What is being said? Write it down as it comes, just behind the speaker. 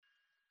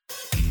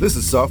This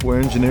is Software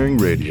Engineering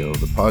Radio,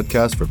 the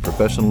podcast for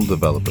professional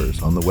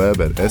developers on the web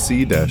at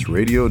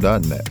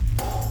se-radio.net.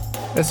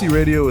 SE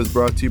Radio is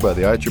brought to you by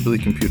the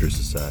IEEE Computer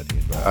Society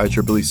and by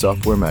IEEE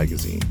Software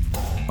Magazine.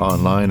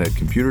 Online at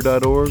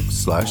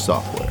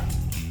computer.org/software.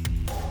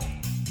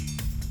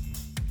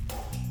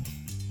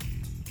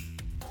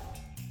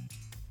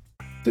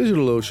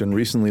 DigitalOcean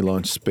recently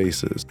launched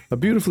Spaces, a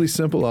beautifully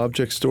simple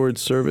object storage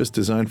service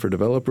designed for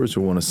developers who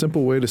want a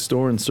simple way to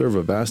store and serve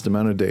a vast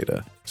amount of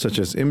data, such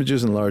as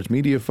images and large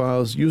media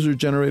files,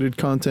 user-generated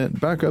content,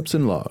 backups,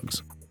 and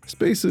logs.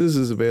 Spaces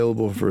is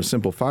available for a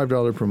simple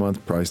 $5 per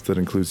month price that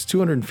includes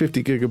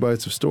 250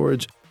 gigabytes of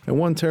storage and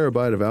 1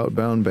 terabyte of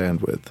outbound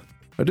bandwidth.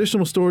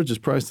 Additional storage is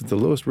priced at the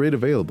lowest rate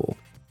available,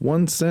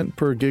 1 cent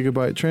per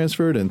gigabyte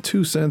transferred and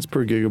 2 cents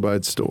per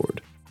gigabyte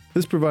stored.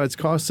 This provides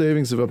cost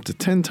savings of up to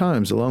 10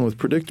 times along with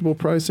predictable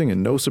pricing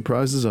and no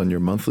surprises on your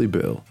monthly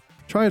bill.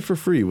 Try it for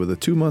free with a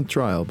 2-month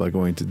trial by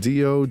going to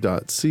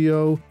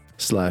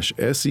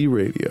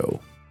do.co/SERadio.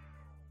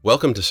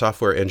 Welcome to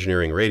Software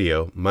Engineering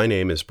Radio. My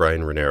name is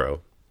Bryan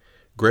Reinero.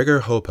 Gregor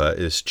Hope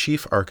is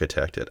Chief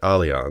Architect at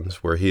Allianz,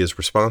 where he is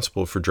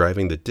responsible for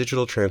driving the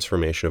digital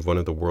transformation of one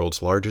of the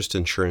world's largest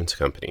insurance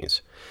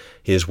companies.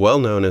 He is well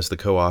known as the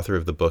co-author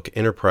of the book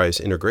Enterprise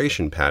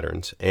Integration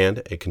Patterns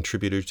and a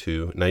contributor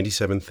to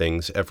 97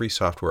 Things Every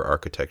Software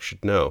Architect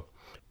Should Know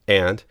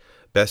and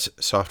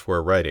Best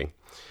Software Writing.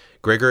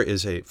 Gregor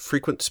is a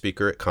frequent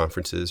speaker at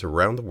conferences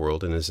around the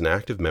world and is an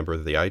active member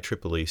of the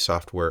IEEE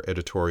Software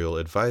Editorial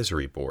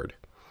Advisory Board.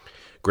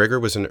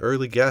 Gregor was an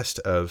early guest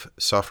of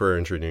Software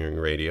Engineering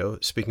Radio,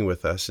 speaking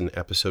with us in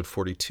episode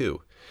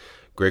 42.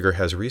 Gregor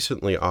has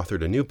recently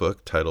authored a new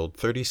book titled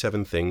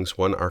 37 Things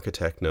One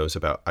Architect Knows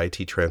About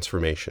IT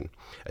Transformation,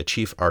 A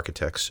Chief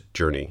Architect's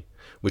Journey,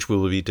 which we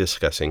will be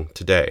discussing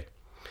today.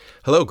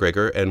 Hello,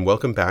 Gregor, and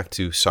welcome back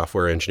to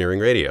Software Engineering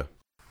Radio.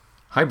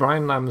 Hi,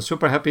 Brian. I'm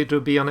super happy to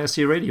be on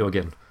SE Radio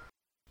again.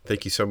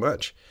 Thank you so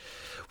much.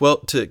 Well,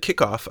 to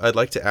kick off, I'd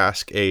like to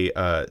ask a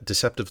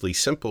deceptively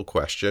simple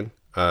question,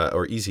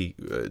 or easy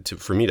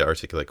for me to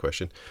articulate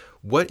question.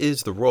 What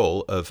is the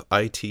role of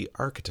IT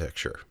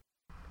architecture?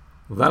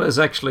 That is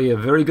actually a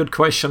very good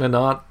question and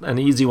not an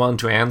easy one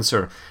to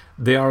answer.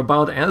 There are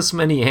about as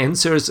many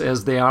answers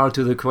as there are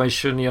to the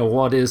question,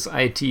 what is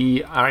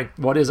IT,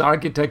 what is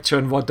architecture,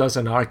 and what does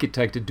an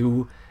architect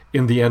do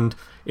in the end?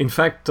 In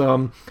fact,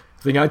 I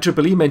think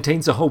IEEE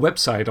maintains a whole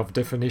website of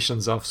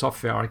definitions of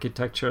software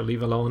architecture,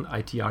 leave alone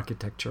IT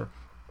architecture.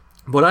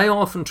 What I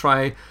often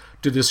try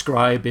to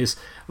describe is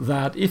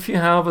that if you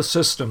have a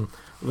system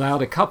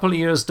that a couple of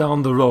years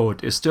down the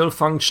road is still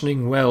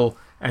functioning well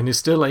and is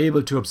still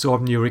able to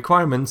absorb new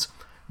requirements,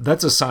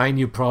 that's a sign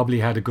you probably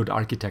had a good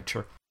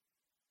architecture.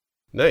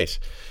 Nice.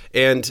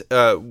 And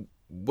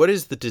what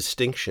is the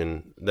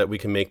distinction that we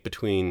can make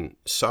between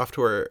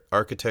software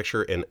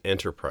architecture and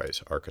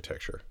enterprise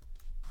architecture?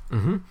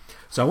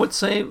 So I would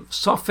say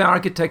software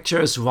architecture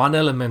is one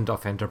element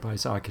of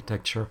enterprise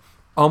architecture.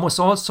 Almost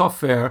all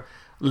software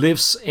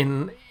lives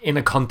in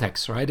a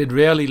context, right? It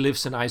rarely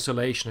lives in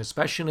isolation,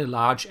 especially in a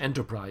large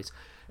enterprise.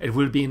 It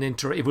will be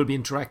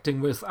interacting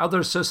with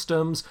other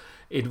systems.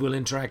 It will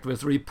interact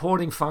with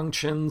reporting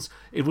functions.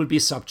 It will be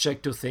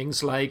subject to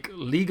things like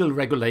legal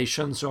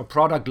regulations or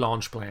product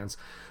launch plans.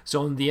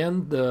 So in the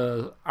end,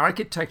 the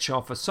architecture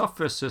of a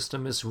software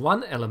system is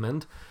one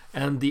element,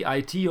 and the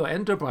IT or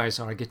enterprise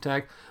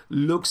architect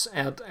looks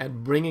at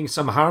bringing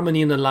some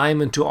harmony and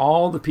alignment to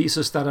all the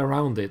pieces that are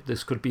around it.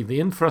 This could be the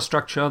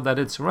infrastructure that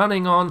it's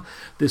running on.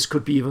 This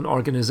could be even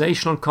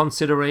organizational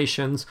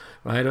considerations,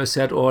 right? I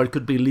said, or it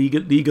could be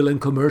legal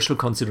and commercial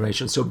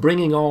considerations. So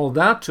bringing all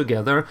that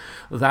together,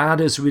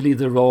 that is really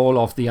the role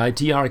of the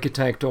IT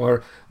architect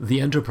or the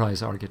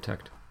enterprise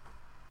architect.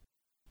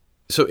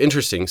 So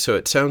interesting. So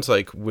it sounds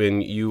like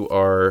when you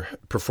are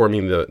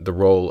performing the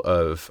role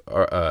of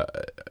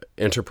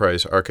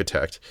enterprise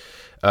architect,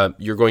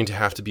 you're going to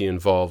have to be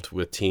involved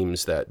with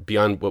teams that,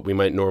 beyond what we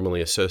might normally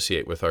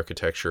associate with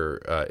architecture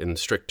in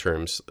strict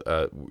terms,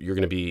 you're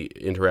going to be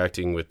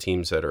interacting with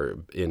teams that are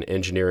in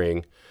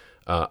engineering,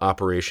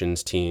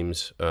 operations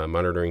teams,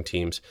 monitoring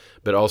teams,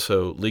 but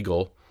also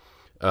legal,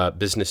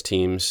 business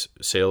teams,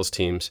 sales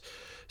teams.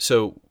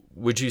 So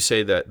would you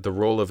say that the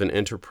role of an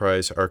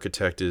enterprise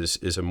architect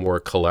is a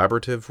more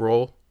collaborative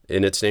role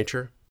in its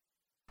nature?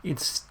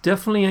 It's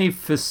definitely a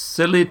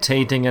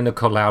facilitating and a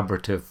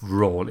collaborative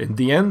role. In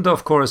the end,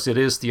 of course, it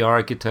is the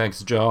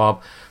architect's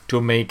job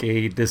to make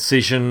a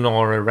decision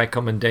or a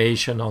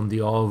recommendation on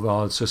the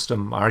overall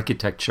system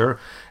architecture.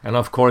 And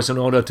of course, in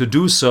order to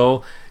do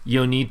so,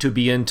 you need to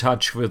be in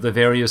touch with the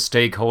various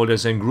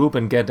stakeholders and group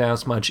and get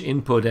as much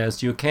input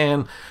as you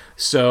can.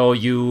 So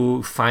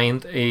you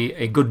find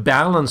a good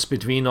balance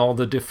between all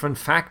the different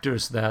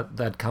factors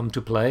that come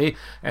to play.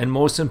 And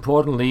most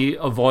importantly,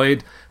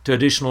 avoid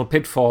traditional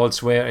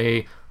pitfalls where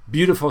a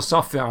beautiful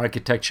software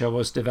architecture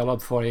was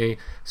developed for a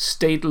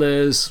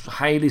stateless,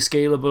 highly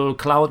scalable,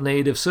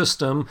 cloud-native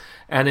system,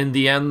 and in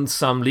the end,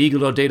 some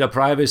legal or data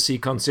privacy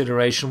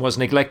consideration was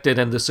neglected,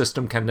 and the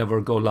system can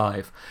never go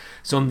live.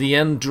 So in the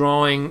end,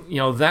 drawing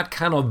that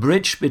kind of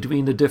bridge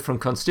between the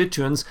different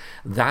constituents,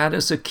 that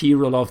is a key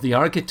role of the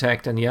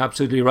architect. And you're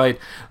absolutely right.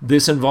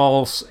 This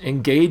involves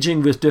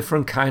engaging with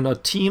different kind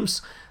of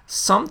teams,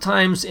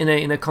 sometimes in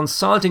a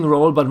consulting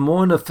role, but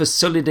more in a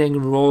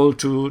facilitating role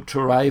to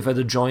arrive at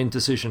a joint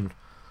decision.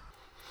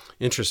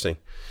 Interesting.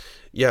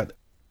 Yeah.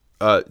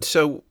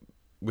 So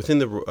within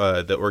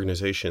the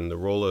organization, the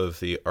role of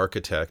the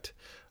architect,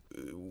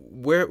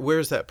 where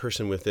is that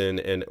person within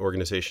an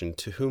organization?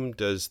 To whom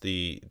does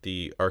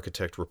the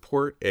architect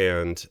report,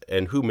 and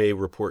who may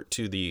report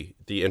to the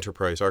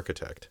enterprise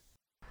architect?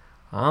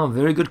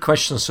 Very good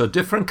question. So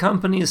different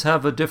companies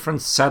have a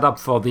different setup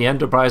for the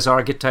enterprise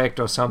architect,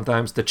 or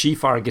sometimes the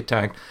chief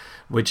architect,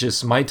 which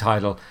is my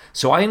title.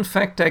 So I, in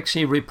fact,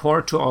 actually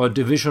report to our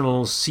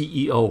divisional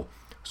CEO.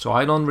 So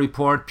I don't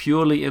report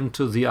purely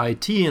into the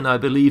IT, and I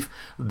believe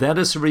that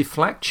is a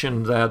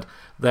reflection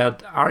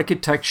that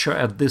architecture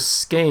at this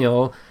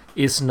scale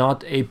is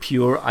not a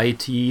pure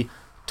IT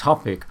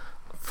topic.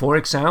 For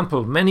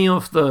example, many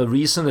of the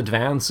recent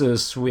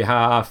advances we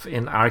have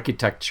in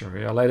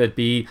architecture, let it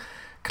be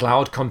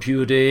cloud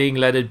computing,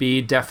 let it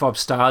be DevOps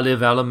style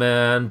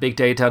development, big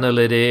data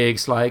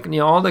analytics,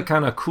 all the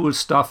kind of cool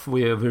stuff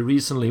we're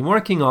recently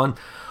working on,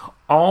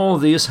 all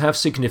these have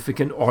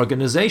significant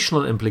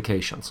organizational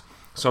implications.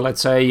 So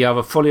let's say you have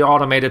a fully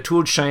automated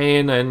tool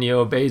chain and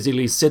you're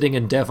basically sitting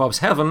in DevOps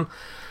heaven.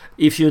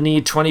 If you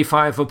need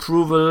 25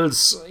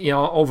 approvals,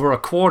 over a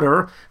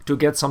quarter to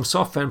get some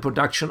software in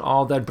production,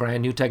 all that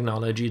brand new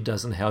technology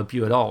doesn't help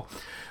you at all.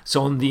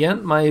 So in the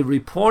end, my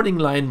reporting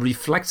line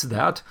reflects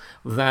that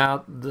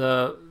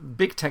the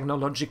big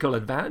technological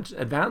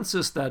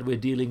advances that we're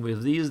dealing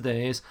with these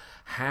days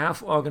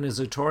have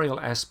organizational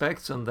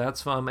aspects, and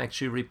that's why I'm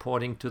actually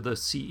reporting to the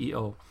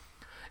CEO.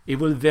 It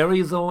will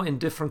vary, though, in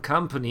different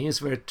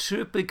companies where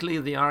typically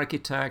the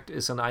architect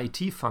is an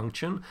IT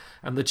function,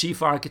 and the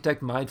chief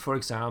architect might, for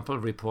example,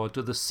 report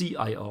to the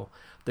CIO,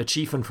 the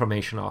Chief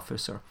Information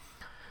Officer.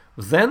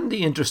 Then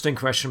the interesting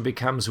question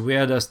becomes,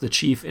 where does the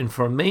Chief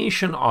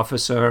Information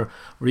Officer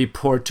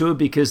report to?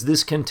 Because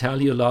this can tell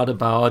you a lot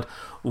about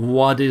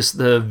what is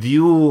the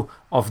view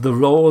of the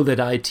role that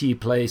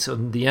IT plays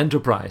in the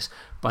enterprise.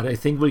 But I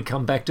think we'll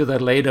come back to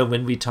that later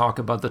when we talk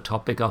about the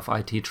topic of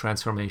IT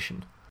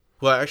transformation.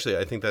 Well, actually,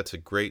 I think that's a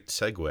great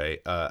segue.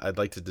 I'd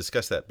like to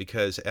discuss that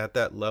because at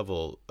that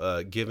level,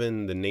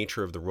 given the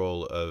nature of the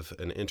role of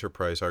an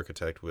enterprise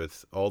architect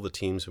with all the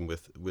teams and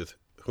with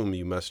whom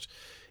you must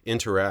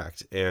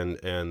interact and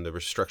the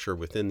structure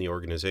within the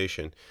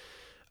organization,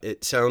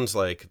 it sounds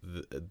like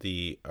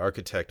the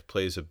architect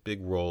plays a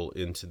big role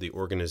into the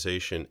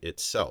organization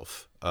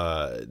itself,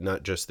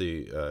 not just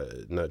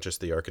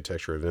the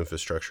architecture of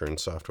infrastructure and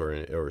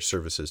software or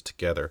services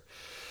together.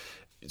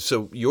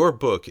 So your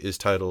book is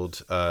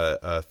titled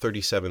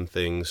 37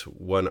 Things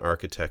One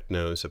Architect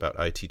Knows About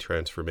IT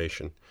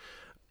Transformation.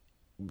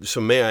 So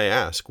may I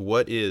ask,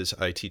 what is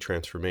IT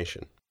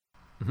transformation?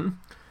 Mm-hmm.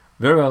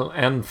 Very well.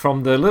 And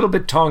from the little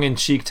bit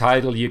tongue-in-cheek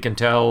title, you can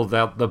tell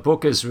that the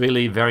book is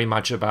really very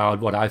much about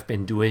what I've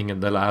been doing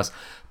in the last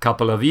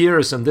couple of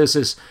years. And this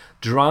is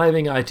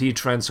driving IT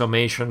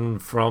transformation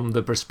from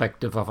the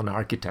perspective of an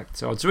architect.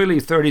 So it's really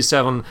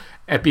 37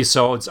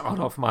 episodes out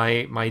of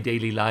my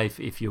daily life,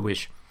 if you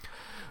wish.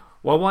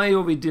 Well, why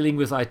are we dealing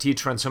with IT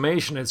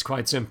transformation? It's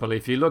quite simple.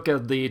 If you look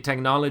at the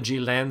technology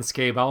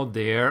landscape out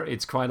there,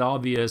 it's quite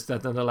obvious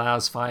that in the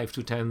last 5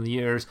 to 10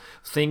 years,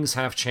 things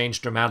have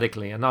changed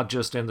dramatically. And not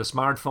just in the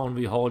smartphone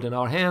we hold in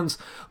our hands,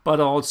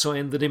 but also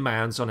in the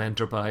demands on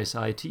enterprise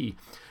IT.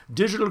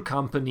 Digital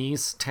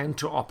companies tend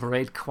to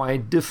operate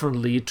quite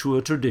differently to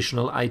a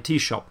traditional IT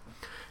shop.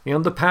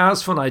 In the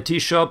past, for an IT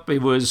shop,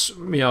 it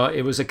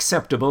was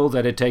acceptable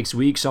that it takes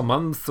weeks, a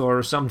month,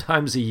 or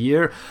sometimes a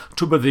year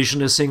to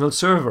provision a single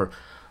server.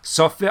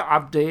 Software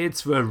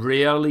updates were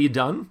rarely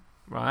done,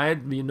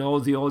 right? You know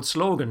the old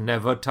slogan,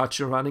 never touch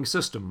a running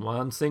system.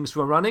 Once things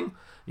were running,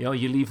 you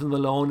leave them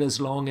alone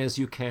as long as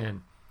you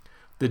can.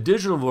 The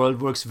digital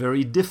world works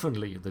very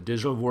differently. The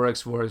digital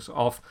world works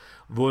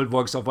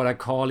of what I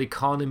call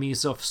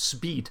economies of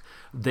speed.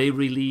 They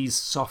release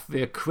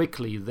software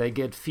quickly. They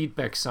get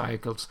feedback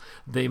cycles.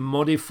 They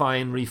modify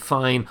and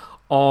refine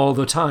all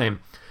the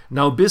time.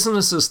 Now,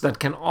 businesses that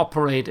can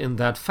operate in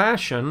that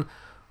fashion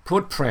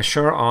put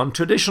pressure on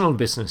traditional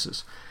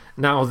businesses.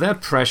 Now,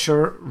 that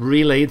pressure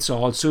relates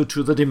also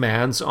to the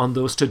demands on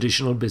those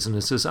traditional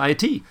businesses'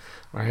 IT.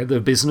 Right? The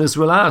business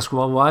will ask,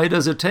 well, why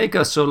does it take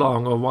us so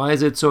long? Or why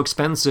is it so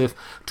expensive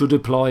to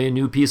deploy a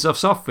new piece of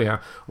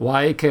software?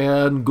 Why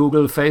can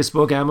Google,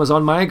 Facebook,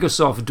 Amazon,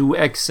 Microsoft do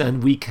X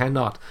and we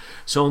cannot?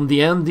 So in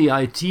the end, the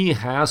IT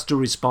has to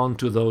respond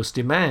to those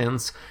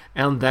demands,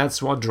 and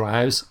that's what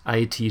drives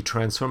IT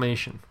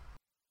transformation.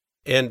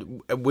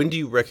 And when do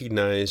you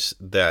recognize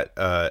that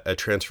a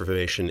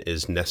transformation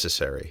is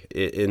necessary?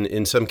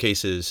 In some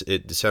cases,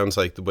 it sounds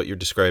like what you're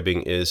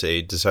describing is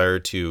a desire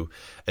to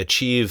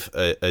achieve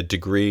a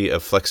degree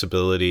of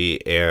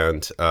flexibility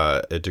and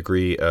a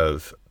degree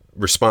of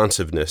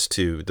responsiveness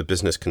to the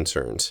business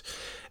concerns.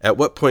 At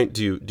what point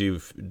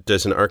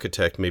does an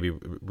architect maybe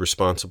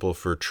responsible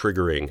for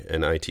triggering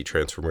an IT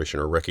transformation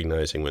or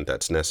recognizing when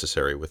that's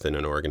necessary within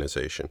an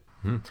organization?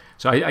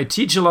 So I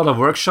teach a lot of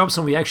workshops,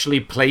 and we actually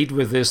played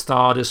with this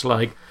thought. Is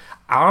like,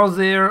 are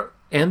there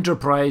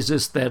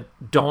enterprises that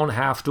don't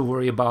have to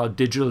worry about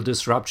digital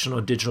disruption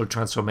or digital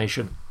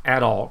transformation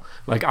at all?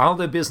 Like, are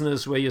there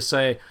business where you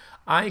say,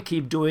 I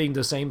keep doing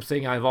the same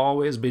thing I've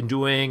always been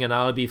doing and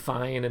I'll be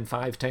fine in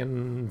 5,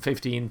 10,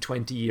 15,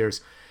 20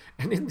 years?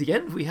 And in the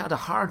end, we had a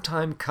hard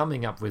time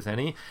coming up with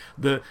any.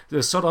 The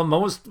sort of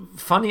most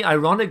funny,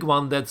 ironic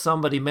one that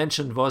somebody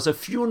mentioned was a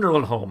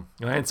funeral home.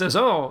 Right? It says,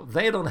 oh,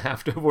 they don't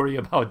have to worry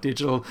about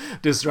digital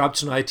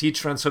disruption, IT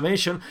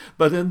transformation.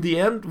 But in the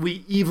end,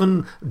 we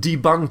even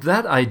debunked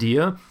that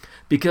idea,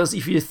 because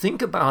if you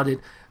think about it,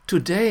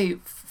 today,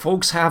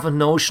 folks have a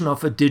notion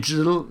of a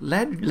digital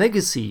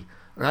legacy.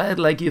 Right?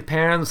 Like, your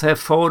parents have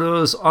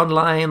photos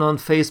online on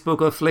Facebook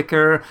or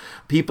Flickr.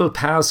 People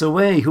pass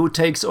away. Who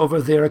takes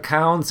over their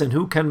accounts and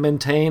who can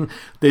maintain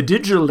the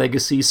digital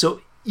legacy?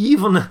 So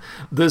even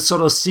the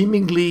sort of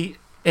seemingly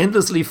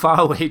endlessly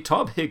far away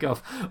topic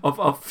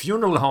of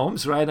funeral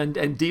homes, right,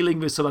 and dealing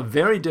with sort of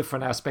very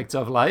different aspects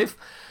of life,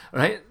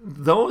 right,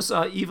 those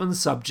are even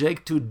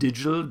subject to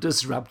digital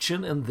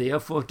disruption and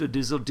therefore to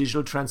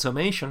digital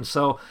transformation.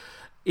 So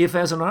if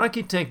as an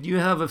architect you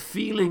have a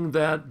feeling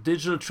that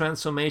digital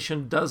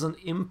transformation doesn't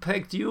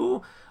impact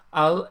you,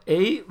 I'll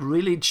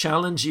really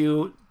challenge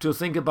you to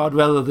think about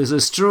whether this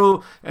is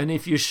true. And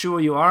if you're sure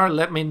you are,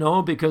 let me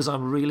know, because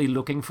I'm really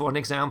looking for an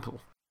example.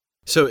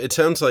 So it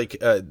sounds like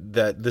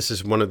that this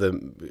is one of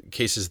the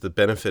cases, the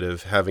benefit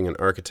of having an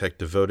architect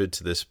devoted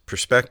to this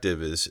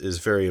perspective is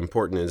very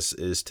important,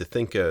 is to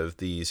think of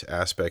these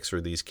aspects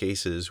or these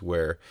cases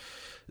where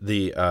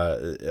the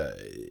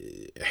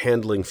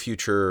handling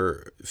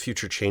future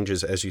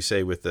changes, as you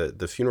say, with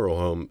the funeral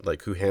home,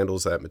 like who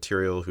handles that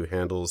material, who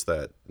handles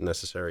that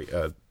necessary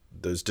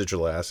those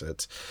digital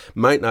assets,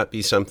 might not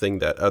be something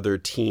that other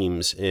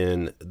teams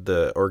in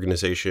the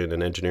organization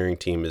and engineering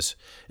team is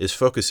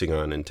focusing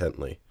on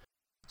intently.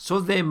 So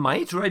they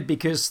might, right?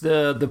 Because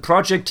the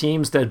project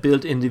teams that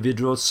build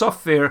individual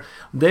software,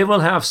 they will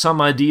have some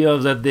idea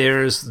that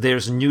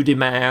there's new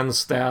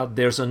demands, that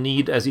there's a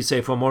need, as you say,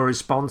 for more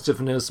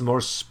responsiveness,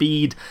 more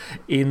speed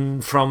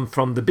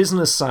from the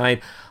business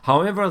side.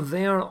 However,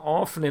 they're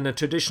often in a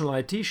traditional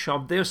IT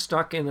shop, they're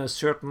stuck in a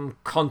certain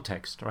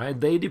context, right?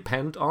 They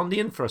depend on the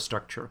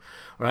infrastructure,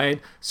 right?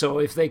 So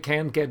if they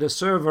can't get a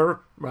server,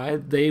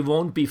 right, they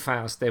won't be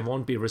fast, they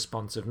won't be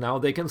responsive. Now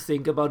they can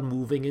think about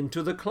moving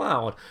into the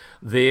cloud.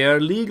 Their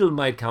legal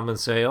might come and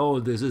say, oh,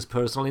 this is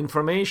personal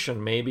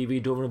information. Maybe we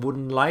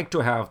wouldn't like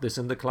to have this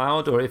in the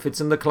cloud, or if it's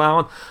in the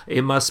cloud,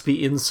 it must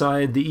be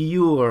inside the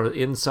EU or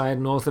inside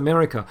North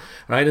America,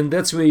 right? And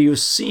that's where you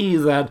see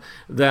that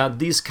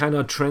these kind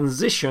of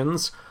transitions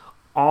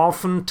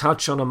often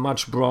touch on a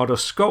much broader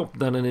scope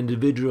than an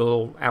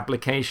individual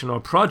application or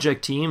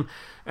project team.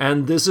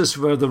 And this is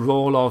where the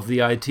role of the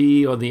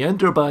IT or the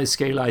enterprise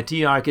scale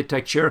IT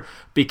architecture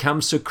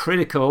becomes so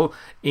critical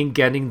in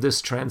getting this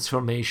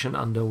transformation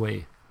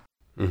underway.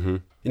 Mm-hmm.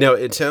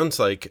 It sounds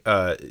like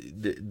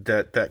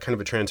that kind of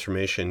a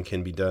transformation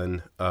can be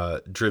done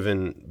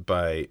driven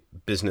by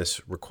business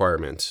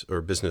requirements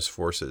or business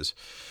forces.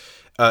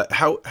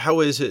 How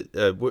is it?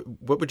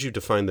 What would you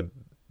define the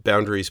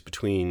boundaries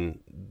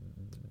between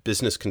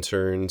business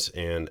concerns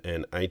and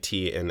IT,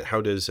 and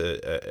how does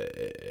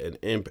an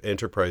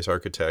enterprise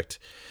architect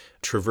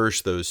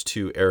traverse those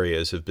two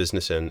areas of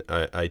business and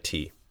IT?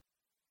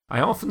 I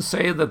often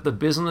say that the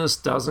business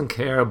doesn't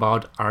care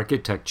about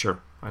architecture,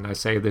 and I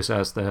say this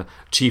as the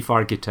chief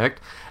architect.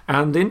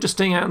 And the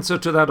interesting answer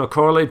to that, or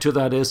correlate to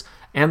that, is,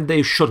 and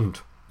they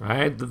shouldn't.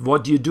 Right?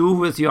 What you do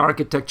with your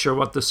architecture,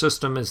 what the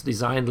system is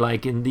designed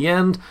like in the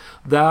end,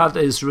 that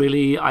is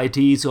really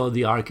IT's or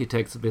the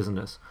architect's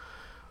business.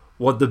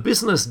 What the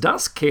business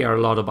does care a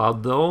lot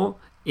about, though,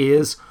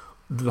 is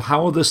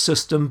how the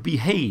system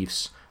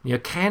behaves.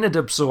 Can it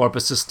absorb a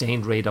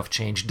sustained rate of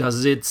change?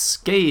 Does it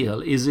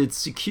scale? Is it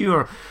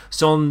secure?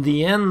 So in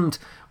the end,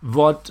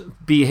 what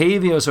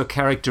behaviors or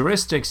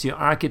characteristics your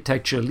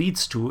architecture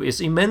leads to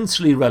is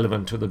immensely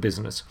relevant to the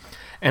business.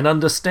 And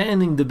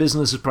understanding the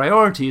business's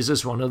priorities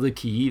is one of the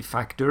key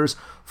factors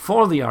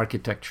for the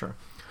architecture.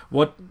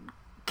 What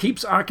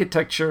keeps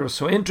architecture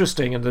so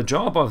interesting and the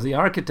job of the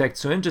architect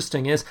so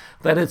interesting is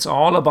that it's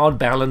all about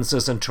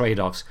balances and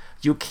trade-offs.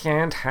 You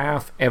can't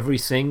have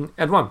everything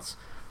at once,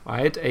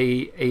 right?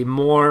 A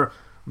more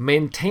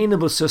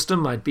maintainable system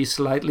might be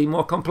slightly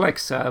more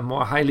complex. A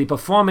more highly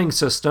performing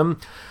system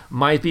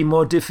might be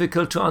more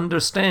difficult to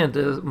understand.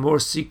 A more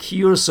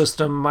secure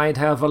system might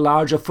have a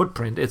larger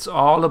footprint. It's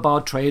all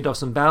about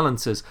trade-offs and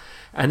balances.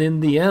 And in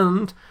the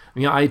end,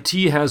 IT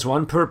has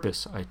one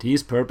purpose.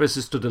 IT's purpose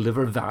is to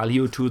deliver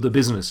value to the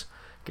business.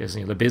 Because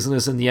the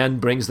business in the end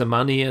brings the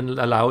money and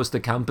allows the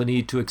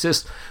company to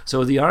exist.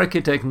 So the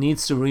architect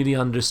needs to really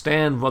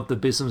understand what the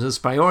business's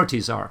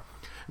priorities are.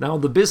 Now,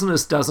 the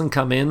business doesn't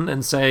come in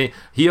and say,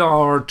 here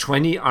are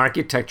 20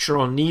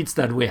 architectural needs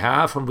that we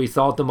have, and we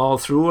thought them all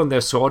through, and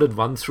they're sorted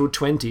 1 through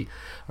 20.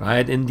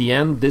 Right? In the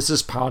end, this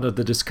is part of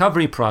the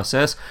discovery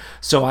process.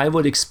 So I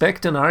would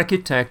expect an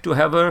architect to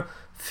have a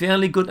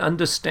fairly good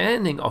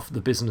understanding of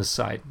the business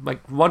side.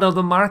 Like, what are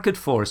the market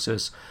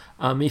forces?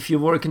 If you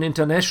work in an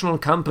international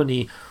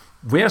company,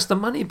 where's the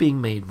money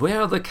being made?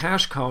 Where are the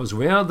cash cows?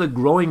 Where are the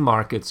growing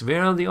markets?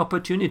 Where are the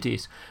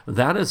opportunities?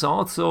 That is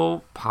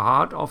also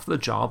part of the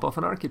job of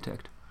an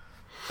architect.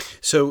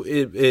 So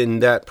in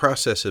that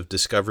process of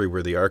discovery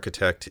where the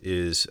architect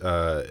is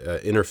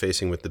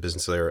interfacing with the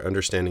business layer,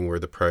 understanding where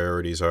the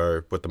priorities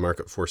are, what the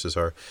market forces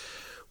are,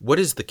 what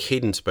is the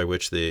cadence by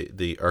which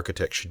the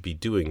architect should be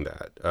doing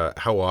that?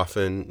 How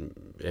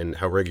often and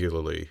how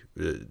regularly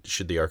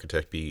should the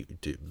architect be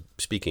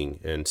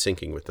speaking and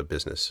syncing with the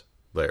business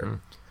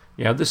layer?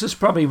 Yeah, this is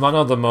probably one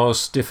of the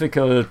most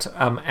difficult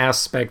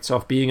aspects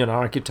of being an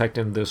architect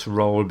in this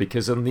role,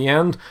 because in the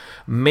end,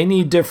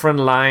 many different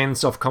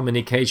lines of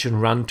communication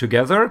run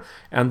together,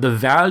 and the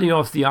value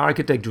of the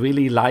architect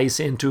really lies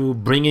into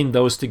bringing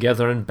those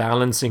together and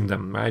balancing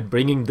them, right?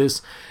 Bringing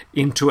this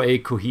into a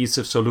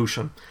cohesive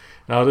solution.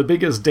 Now, the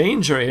biggest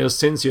danger is,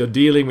 since you're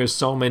dealing with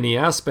so many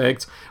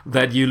aspects,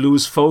 that you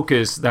lose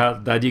focus,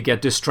 that you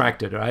get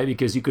distracted, right?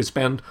 Because you could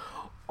spend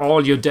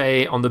all your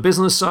day on the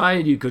business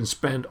side, you can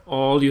spend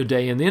all your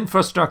day in the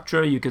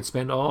infrastructure, you could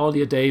spend all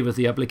your day with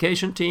the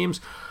application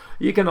teams,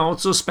 you can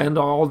also spend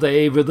all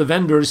day with the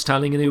vendors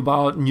telling you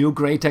about new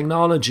great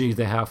technology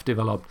they have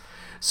developed.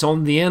 So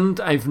in the end,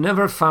 I've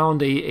never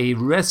found a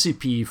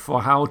recipe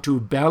for how to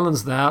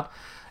balance that,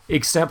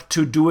 except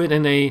to do it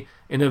in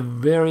a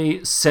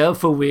very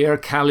self-aware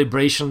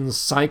calibration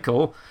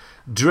cycle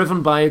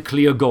driven by a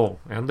clear goal.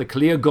 And the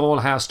clear goal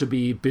has to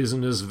be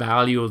business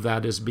value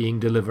that is being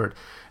delivered.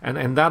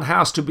 And that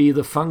has to be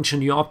the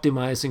function you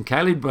optimize and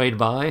calibrate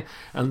by.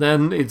 And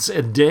then it's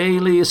a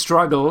daily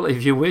struggle,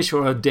 if you wish,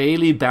 or a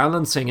daily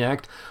balancing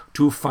act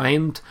to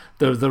find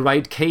the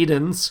right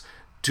cadence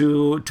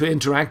to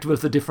interact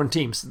with the different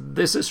teams.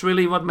 This is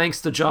really what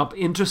makes the job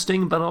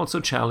interesting, but also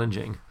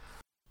challenging.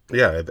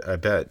 Yeah, I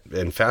bet,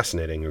 and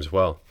fascinating as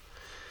well.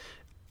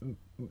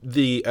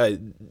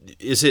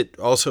 Is it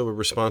also a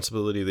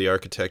responsibility of the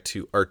architect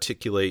to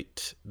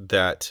articulate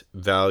that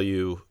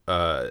value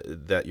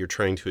that you're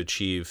trying to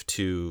achieve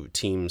to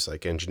teams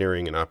like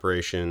engineering and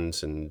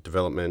operations and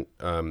development?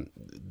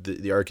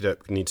 The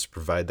architect needs to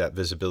provide that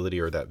visibility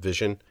or that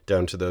vision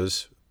down to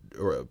those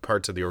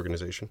parts of the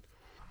organization?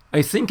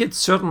 I think it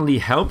certainly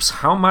helps.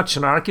 How much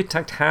an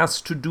architect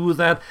has to do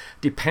that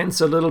depends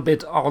a little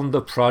bit on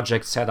the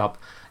project setup.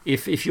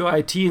 If your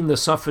IT in the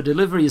software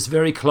delivery is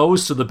very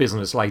close to the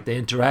business, like they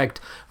interact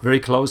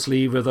very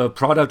closely with a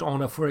product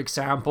owner, for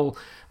example,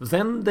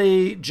 then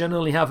they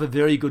generally have a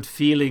very good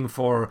feeling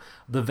for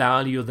the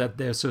value that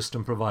their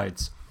system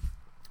provides.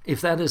 If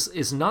that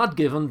is not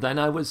given, then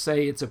I would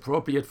say it's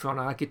appropriate for an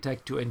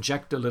architect to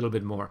inject a little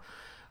bit more.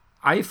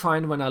 I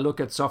find when I look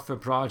at software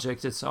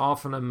projects, it's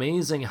often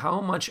amazing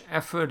how much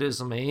effort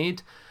is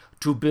made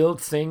to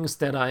build things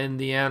that are in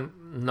the end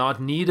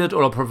not needed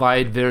or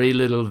provide very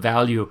little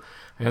value.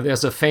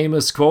 There's a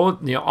famous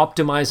quote,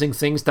 optimizing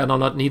things that are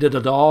not needed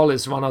at all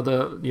is one of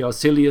the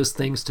silliest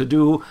things to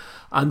do.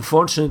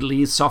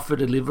 Unfortunately, software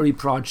delivery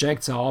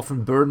projects are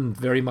often burdened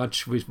very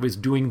much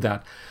with doing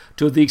that.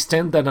 To the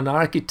extent that an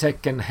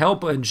architect can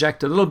help or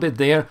inject a little bit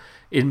there,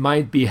 it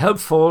might be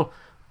helpful,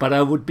 but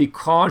I would be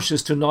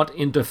cautious to not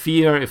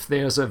interfere if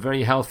there's a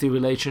very healthy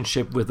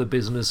relationship with the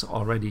business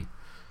already.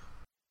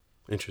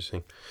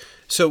 Interesting.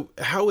 So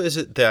how is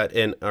it that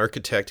an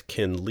architect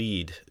can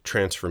lead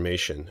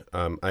transformation?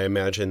 I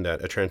imagine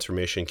that a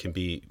transformation can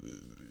be,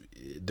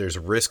 there's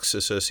risks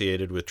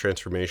associated with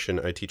transformation,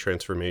 IT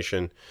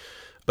transformation,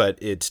 but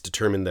it's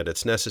determined that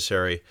it's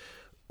necessary.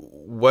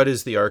 What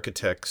is the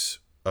architect's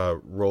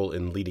role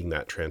in leading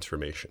that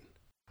transformation?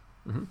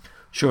 Mm-hmm.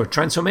 Sure.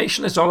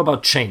 Transformation is all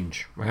about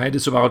change, right?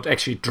 It's about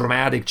actually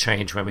dramatic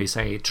change when we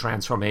say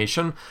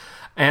transformation.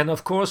 And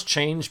of course,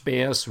 change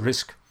bears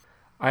risk.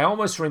 I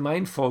always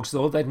remind folks,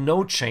 though, that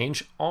no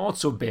change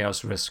also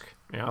bears risk.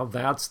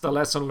 That's the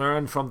lesson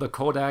learned from the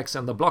Kodaks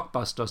and the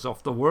Blockbusters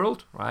of the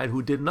world, right?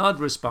 Who did not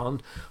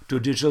respond to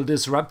digital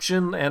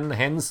disruption, and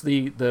hence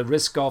the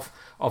risk of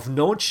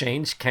no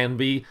change can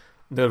be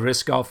the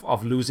risk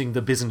of losing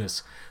the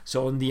business.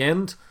 So in the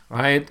end,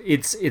 right,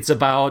 it's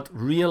about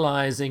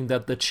realizing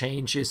that the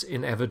change is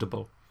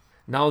inevitable.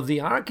 Now, the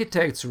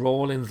architect's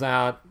role in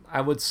that, I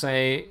would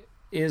say,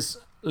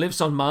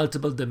 lives on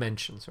multiple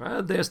dimensions,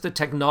 right? There's the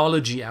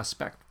technology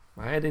aspect.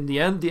 right? In the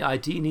end, the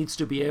IT needs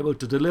to be able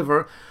to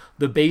deliver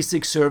the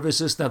basic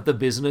services that the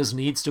business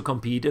needs to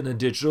compete in a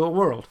digital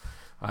world.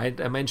 Right?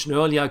 I mentioned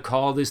earlier, I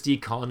call this the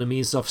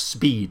economies of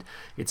speed.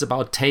 It's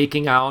about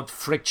taking out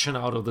friction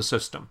out of the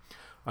system.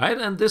 Right?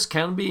 And this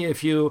can be,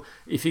 if you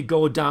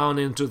go down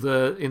into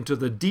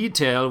the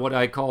detail, what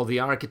I call the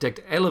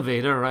architect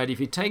elevator, right? If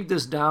you take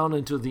this down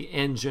into the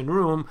engine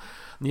room,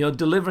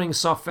 delivering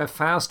software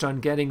faster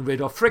and getting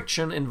rid of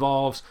friction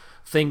involves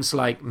things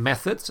like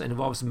methods. It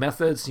involves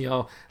methods,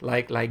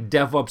 like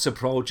DevOps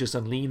approaches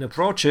and lean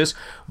approaches,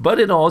 but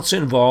it also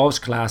involves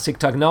classic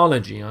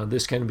technology.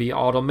 This can be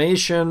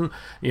automation.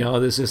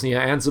 This is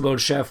Ansible,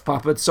 Chef,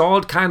 Puppet,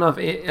 Salt kind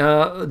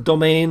of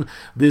domain.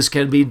 This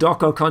can be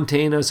Docker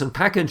containers and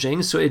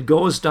packaging. So it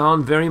goes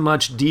down very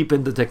much deep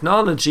in the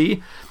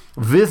technology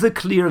with a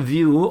clear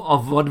view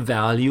of what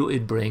value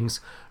it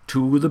brings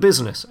to the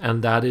business,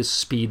 and that is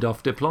speed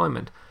of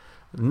deployment.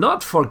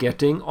 Not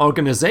forgetting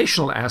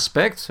organizational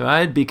aspects,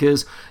 right?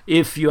 Because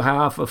if you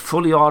have a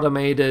fully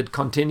automated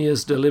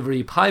continuous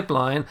delivery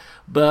pipeline,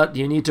 but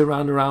you need to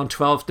run around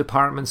 12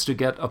 departments to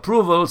get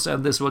approvals,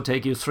 and this will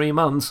take you 3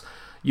 months,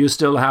 you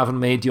still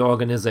haven't made the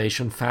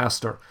organization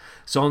faster.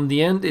 So in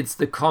the end, it's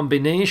the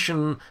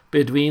combination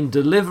between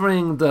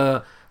delivering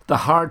the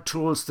hard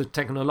tools, the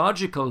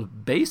technological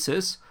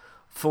basis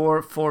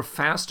for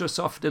faster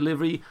soft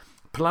delivery,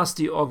 plus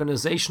the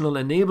organizational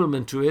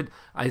enablement to it.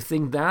 I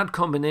think that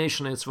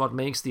combination is what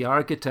makes the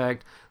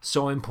architect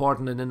so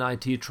important in an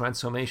IT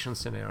transformation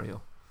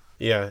scenario.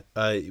 Yeah,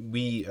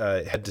 we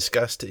had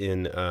discussed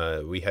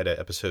we had an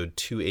episode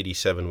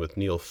 287 with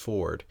Neil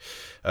Ford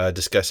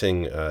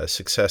discussing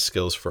success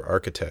skills for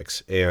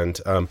architects,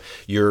 and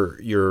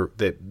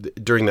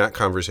during that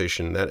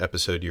conversation, that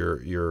episode,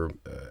 your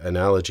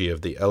analogy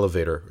of the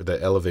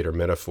elevator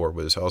metaphor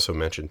was also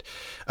mentioned.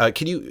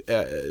 Can you?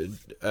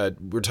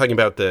 We're talking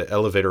about the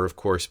elevator, of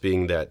course,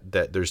 being that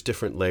there's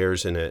different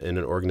layers in an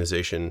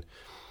organization.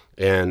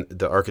 And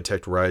the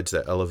architect rides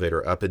that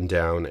elevator up and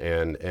down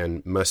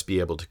and must be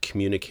able to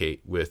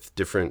communicate with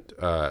different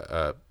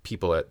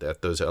people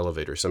at those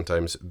elevators,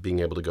 sometimes being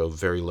able to go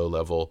very low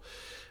level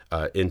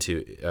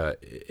into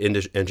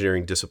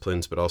engineering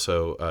disciplines, but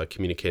also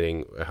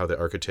communicating how the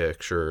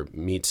architecture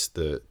meets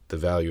the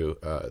value,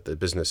 the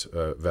business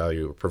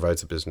value, provides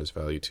the business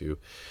value to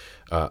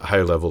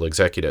higher level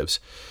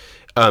executives.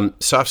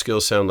 Soft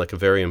skills sound like a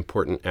very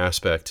important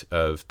aspect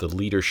of the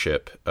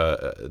leadership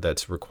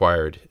that's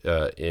required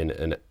in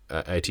an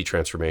IT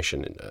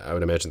transformation. And I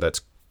would imagine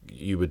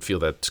you would feel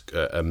that's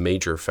a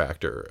major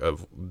factor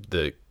of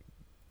the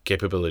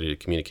capability to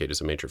communicate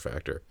is a major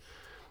factor.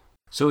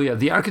 So yeah,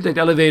 the architect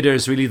elevator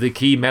is really the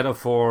key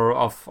metaphor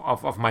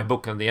of my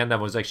book. In the end, I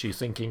was actually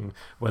thinking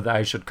whether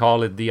I should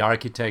call it the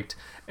architect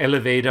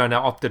elevator, and I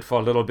opted for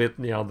a little bit,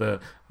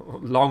 the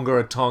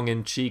longer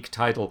tongue-in-cheek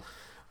title.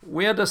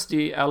 Where does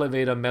the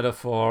elevator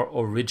metaphor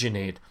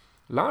originate?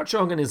 Large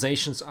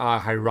organizations are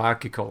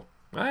hierarchical,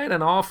 right?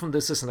 And often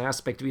this is an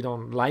aspect we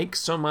don't like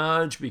so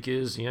much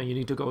because, you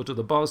need to go to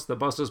the boss's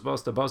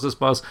boss, the boss's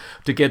boss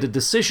to get a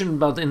decision.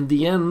 But in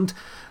the end,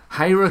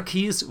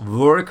 hierarchies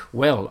work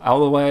well.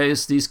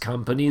 Otherwise, these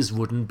companies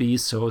wouldn't be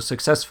so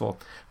successful.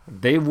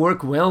 They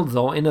work well,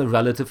 though, in a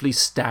relatively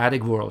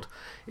static world.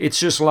 It's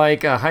just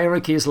like a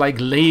hierarchy is like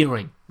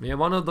layering.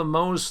 One of the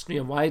most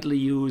widely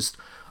used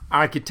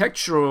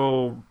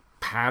architectural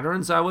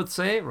patterns, I would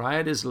say,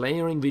 right, is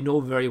layering. We know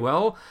very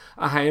well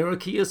a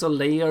hierarchy is a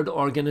layered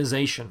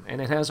organization,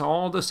 and it has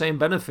all the same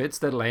benefits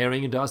that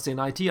layering does in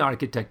IT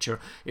architecture.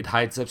 It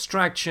hides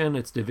abstraction,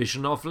 it's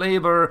division of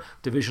labor,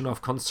 division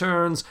of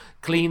concerns,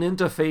 clean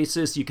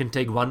interfaces. You can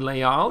take one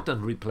layer out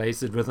and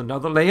replace it with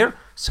another layer.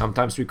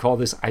 Sometimes we call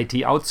this IT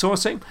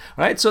outsourcing,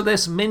 right? So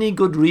there's many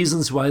good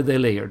reasons why they're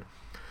layered.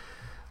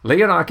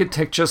 Layered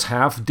architectures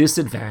have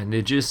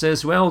disadvantages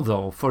as well,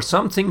 though. For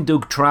something to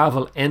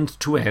travel end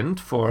to end,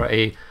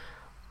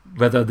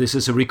 whether this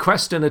is a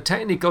request in a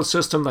technical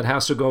system that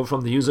has to go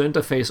from the user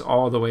interface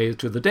all the way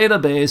to the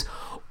database,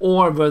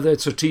 or whether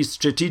it's a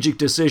strategic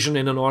decision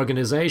in an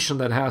organization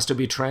that has to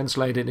be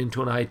translated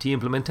into an IT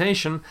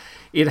implementation,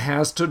 it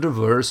has to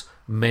traverse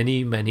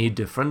many, many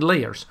different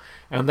layers.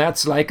 And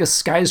that's like a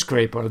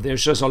skyscraper.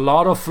 There's just a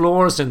lot of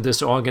floors in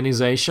this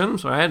organization,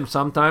 right?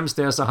 Sometimes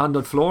there's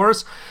 100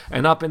 floors,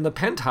 and up in the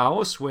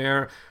penthouse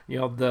where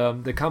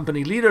the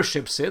company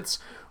leadership sits,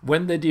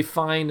 when they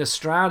define a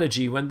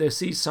strategy, when they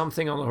see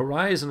something on the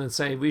horizon and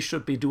say we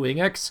should be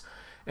doing X,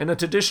 in a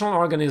traditional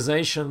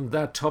organization,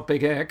 that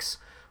topic X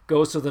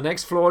goes to the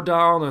next floor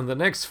down, and the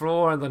next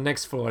floor, and the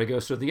next floor. It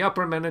goes to the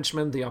upper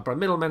management, the upper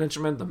middle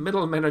management, the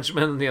middle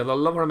management, the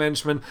lower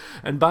management.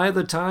 And by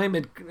the time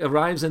it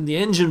arrives in the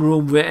engine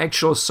room where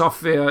actual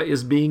software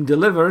is being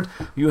delivered,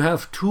 you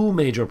have two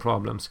major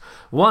problems.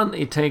 One,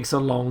 it takes a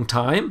long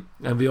time.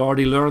 And we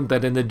already learned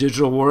that in the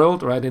digital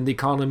world, right, in the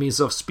economies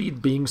of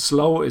speed, being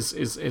slow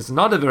is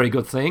not a very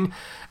good thing.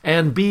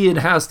 And B, it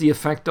has the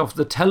effect of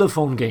the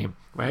telephone game,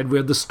 right,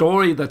 where the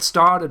story that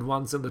started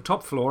once in the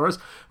top floors,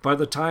 by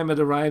the time it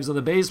arrives in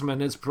the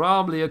basement, is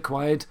probably a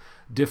quite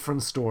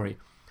different story.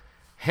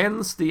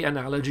 Hence the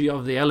analogy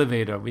of the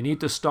elevator. We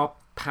need to stop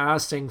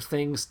passing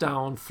things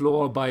down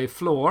floor by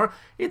floor.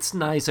 It's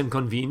nice and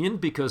convenient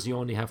because you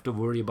only have to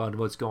worry about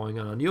what's going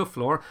on your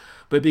floor.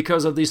 But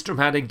because of these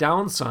dramatic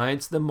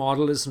downsides, the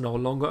model is no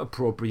longer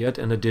appropriate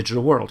in a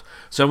digital world.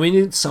 So we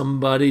need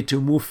somebody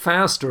to move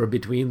faster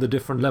between the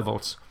different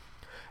levels.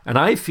 And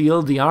I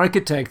feel the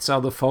architects are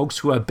the folks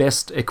who are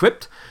best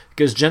equipped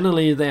because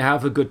generally they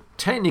have a good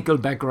technical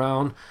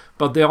background,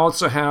 but they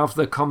also have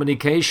the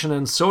communication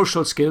and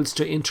social skills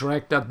to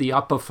interact at the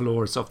upper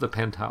floors of the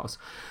penthouse.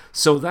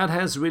 So that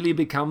has really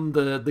become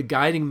the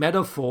guiding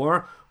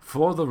metaphor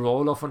for the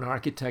role of an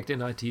architect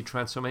in IT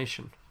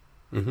transformation.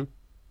 Mm-hmm.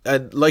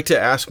 I'd like to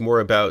ask more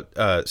about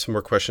some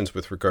more questions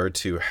with regard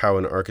to how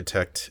an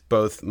architect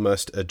both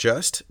must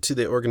adjust to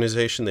the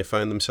organization they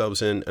find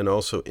themselves in and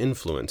also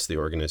influence the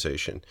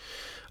organization.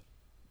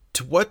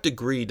 To what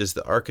degree does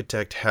the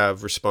architect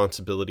have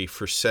responsibility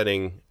for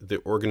setting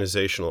the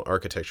organizational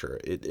architecture?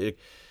 It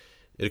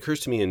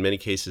occurs to me in many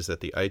cases that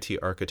the IT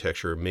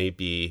architecture may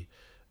be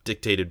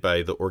dictated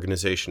by the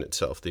organization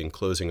itself, the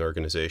enclosing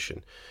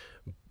organization.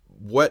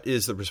 What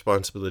is the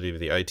responsibility of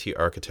the IT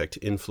architect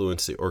to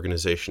influence the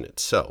organization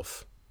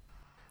itself?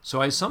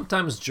 So I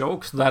sometimes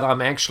joke that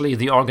I'm actually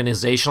the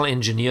organizational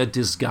engineer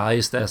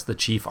disguised as the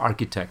chief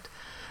architect.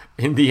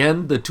 In the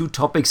end, the two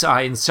topics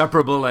are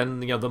inseparable,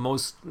 and the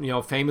most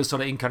famous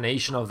sort of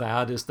incarnation of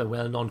that is the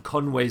well-known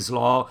Conway's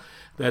law,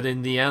 that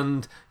in the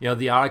end,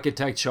 the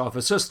architecture of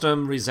a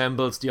system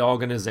resembles the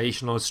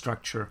organizational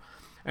structure.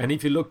 And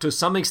if you look to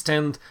some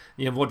extent,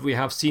 what we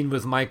have seen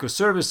with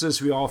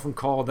microservices, we often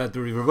call that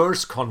the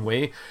reverse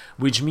Conway,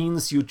 which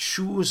means you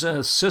choose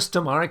a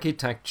system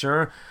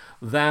architecture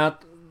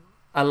that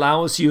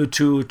allows you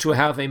to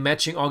have a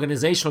matching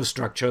organizational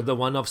structure, the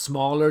one of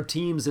smaller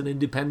teams and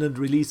independent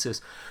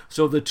releases.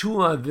 So the two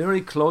are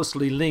very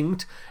closely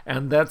linked,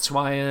 and that's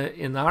why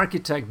an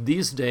architect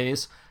these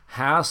days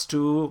has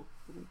to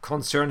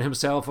concern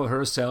himself or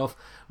herself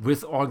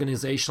with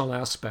organizational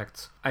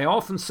aspects. I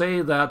often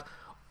say that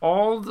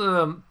all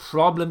the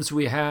problems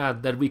we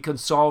had that we can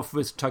solve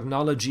with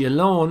technology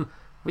alone,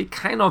 we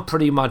kind of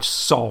pretty much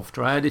solved,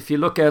 right? If you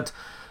look at,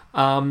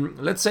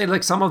 let's say,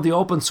 like some of the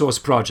open source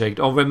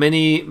project, or where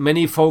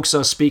many folks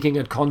are speaking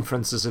at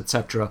conferences,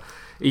 etc.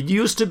 It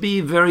used to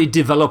be very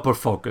developer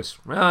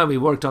focused. We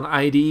worked on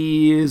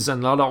IDEs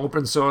and a lot of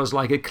open source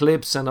like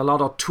Eclipse, and a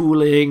lot of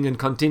tooling and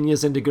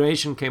continuous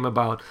integration came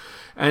about.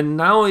 And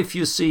now if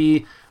you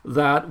see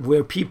that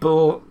where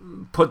people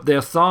put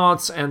their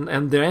thoughts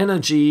and their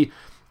energy,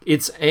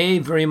 it's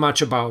very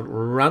much about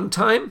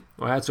runtime,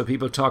 right? So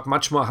people talk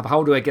much more,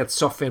 how do I get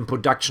software in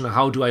production, or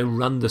how do I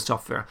run the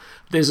software?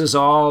 This is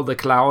all the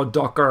cloud,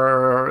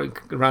 Docker,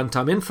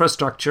 runtime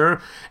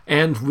infrastructure.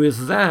 And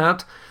with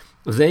that,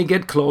 they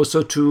get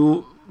closer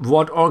to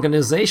what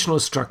organizational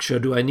structure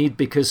do I need?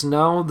 Because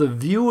now the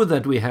view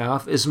that we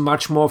have is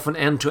much more of an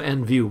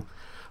end-to-end view,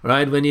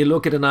 right? When you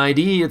look at an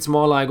IDE, it's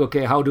more like,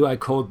 okay, how do I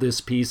code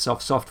this piece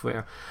of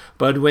software?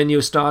 But when you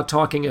start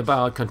talking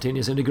about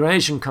continuous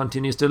integration,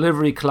 continuous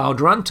delivery, cloud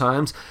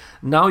runtimes,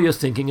 now you're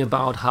thinking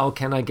about how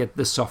can I get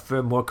the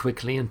software more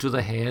quickly into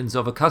the hands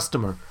of a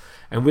customer.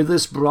 And with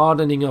this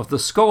broadening of the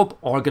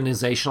scope,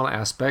 organizational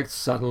aspects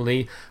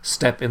suddenly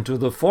step into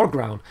the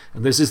foreground.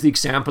 And this is the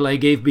example I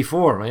gave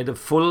before, right? A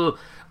full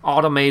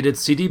automated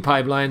CD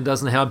pipeline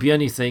doesn't help you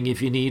anything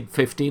if you need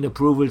 15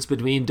 approvals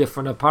between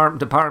different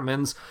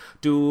departments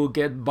to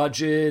get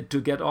budget, to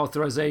get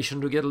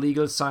authorization, to get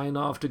legal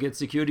sign-off, to get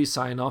security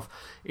sign-off,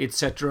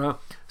 etc.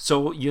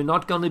 So you're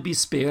not going to be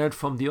spared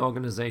from the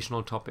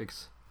organizational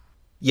topics.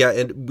 Yeah,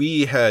 and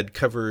we had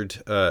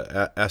covered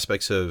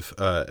aspects of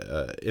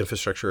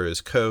infrastructure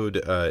as code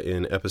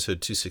in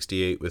episode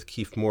 268 with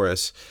Keith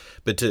Morris.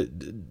 But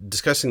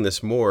discussing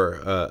this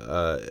more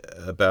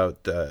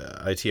about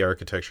IT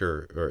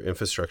architecture or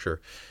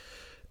infrastructure,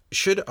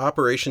 should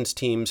operations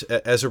teams,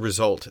 as a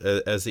result,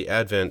 as the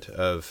advent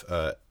of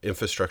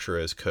infrastructure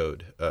as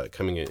code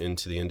coming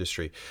into the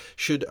industry,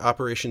 should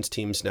operations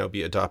teams now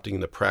be adopting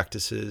the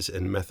practices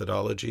and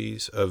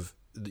methodologies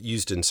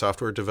used in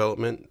software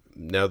development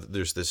now that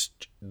there's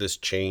this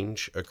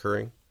change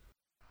occurring?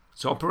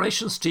 So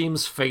operations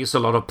teams face a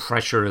lot of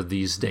pressure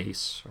these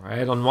days,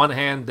 right? On one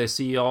hand, they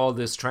see all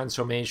this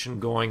transformation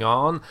going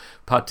on,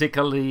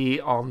 particularly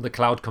on the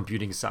cloud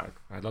computing side,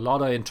 right? A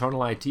lot of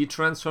internal IT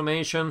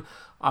transformation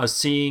are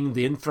seeing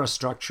the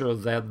infrastructure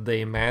that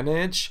they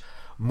manage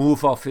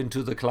move off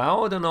into the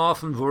cloud and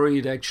often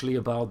worried actually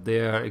about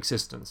their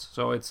existence.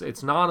 So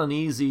it's not an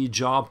easy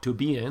job to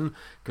be in,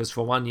 because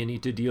for one, you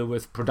need to deal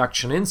with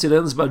production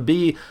incidents, but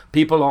B,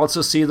 people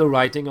also see the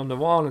writing on the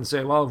wall and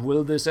say, well,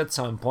 will this at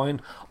some point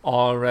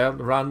all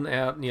run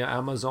at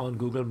Amazon,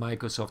 Google,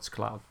 Microsoft's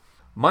cloud?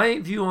 My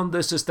view on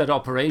this is that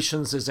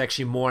operations is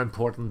actually more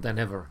important than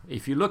ever.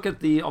 If you look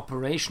at the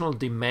operational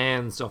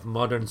demands of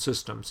modern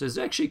systems, it's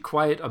actually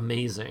quite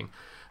amazing.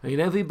 I mean,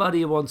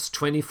 everybody wants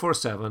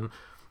 24/7,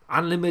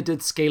 unlimited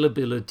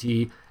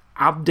scalability,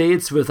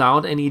 updates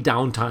without any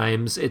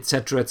downtimes,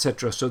 etc.,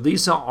 etc. So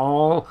these are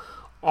all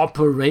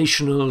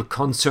operational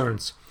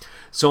concerns.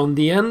 So in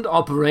the end,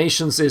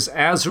 operations is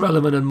as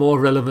relevant and more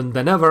relevant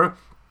than ever,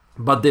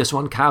 but there's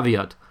one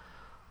caveat.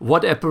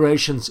 What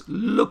operations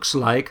looks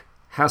like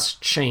has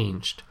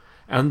changed.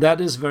 And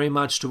that is very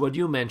much to what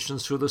you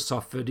mentioned through the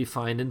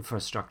software-defined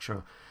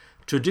infrastructure.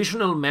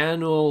 Traditional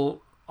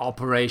manual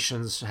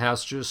operations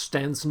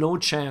stands no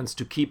chance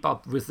to keep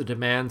up with the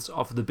demands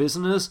of the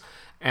business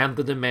and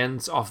the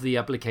demands of the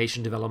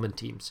application development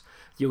teams.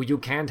 You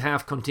can't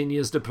have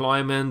continuous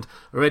deployment,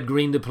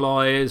 red-green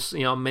deploys,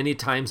 many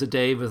times a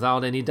day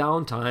without any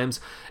downtimes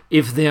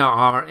if there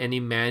are any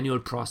manual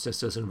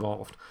processes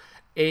involved.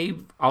 A,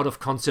 out of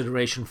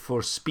consideration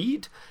for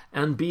speed,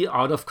 and B,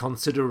 out of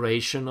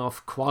consideration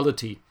of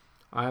quality.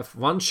 I have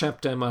one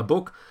chapter in my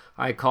book,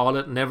 I call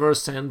it Never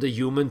Send a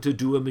Human to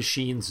Do a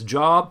Machine's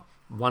Job,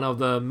 one of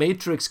the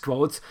Matrix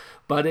quotes,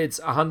 but it's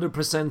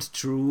 100%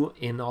 true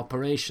in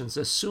operations.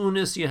 As soon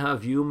as you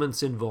have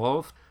humans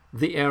involved,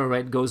 the error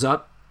rate goes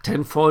up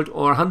tenfold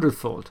or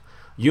 100-fold.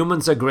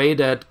 Humans are great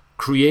at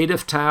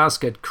creative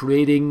tasks, at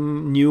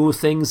creating new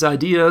things,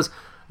 ideas.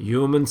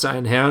 Humans are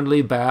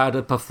inherently bad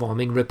at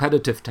performing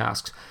repetitive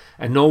tasks.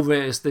 And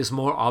nowhere is this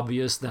more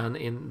obvious than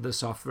in the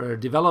software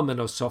development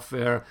or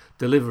software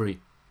delivery.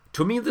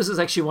 To me, this is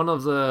actually one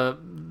of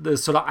the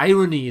sort of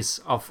ironies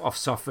of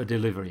software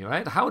delivery,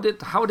 right? How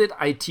did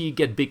IT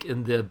get big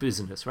in the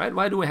business, right?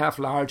 Why do we have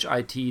large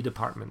IT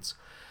departments?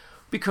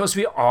 Because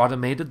we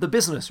automated the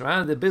business,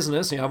 right? The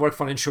business, I work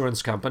for an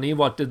insurance company.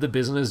 What did the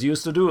business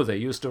used to do? They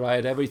used to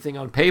write everything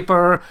on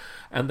paper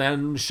and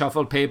then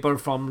shuffle paper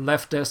from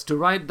left desk to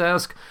right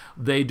desk.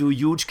 They do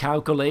huge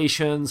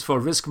calculations for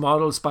risk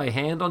models by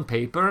hand on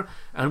paper.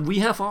 And we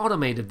have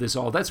automated this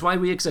all. That's why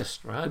we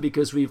exist, right?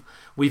 Because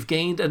we've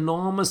gained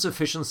enormous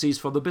efficiencies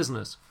for the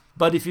business.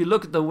 But if you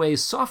look at the way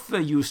software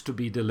used to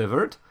be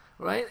delivered,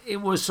 right? It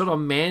was sort of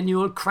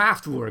manual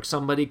craft work.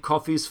 Somebody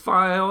copies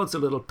files, a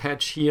little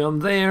patch here and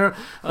there,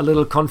 a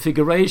little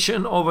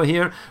configuration over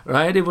here,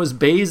 right? It was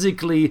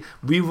basically,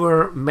 we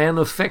were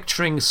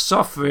manufacturing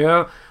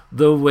software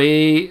the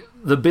way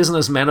the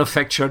business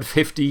manufactured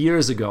 50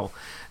 years ago.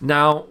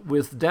 Now,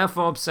 with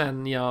DevOps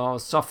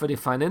and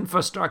software-defined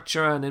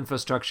infrastructure and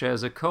infrastructure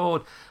as a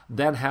code,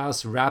 that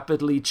has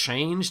rapidly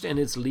changed, and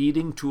it's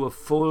leading to a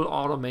full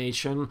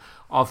automation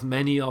of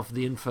many of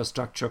the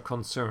infrastructure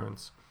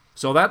concerns.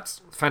 So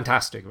that's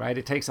fantastic, right?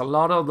 It takes a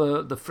lot of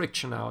the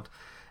friction out.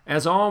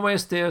 As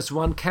always, there's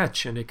one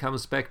catch, and it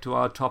comes back to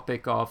our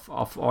topic of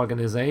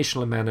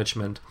organizational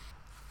management.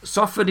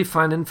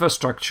 Software-defined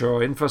infrastructure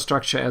or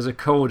infrastructure as a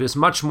code is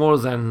much more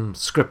than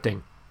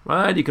scripting,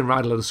 right? You can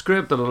write a little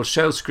script, a little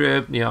shell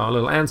script, a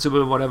little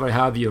Ansible, whatever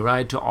have you,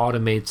 right, to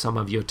automate some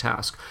of your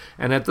tasks.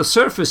 And at the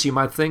surface, you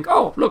might think,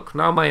 oh, look,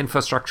 now my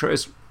infrastructure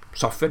is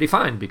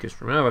software-defined,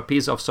 because remember, a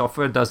piece of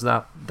software does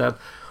that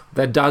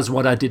does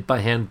what I did by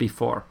hand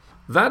before.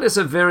 That is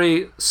a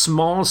very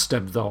small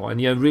step, though,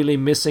 and you're really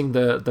missing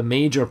the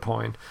major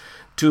point.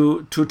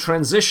 To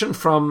transition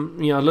from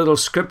a little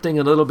scripting,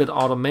 a little bit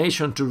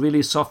automation to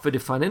really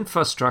software-defined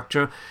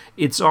infrastructure,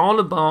 it's all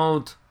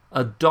about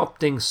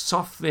adopting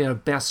software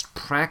best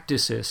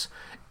practices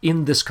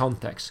in this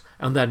context.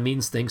 And that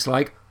means things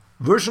like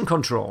version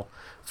control,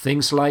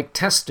 things like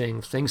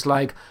testing, things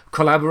like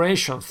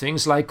collaboration,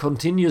 things like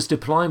continuous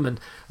deployment.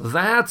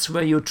 That's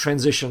where you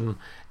transition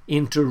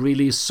into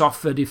really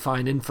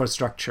software-defined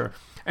infrastructure.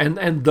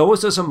 And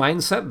those is a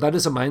mindset,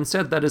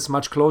 that is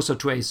much closer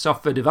to a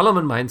software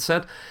development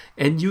mindset,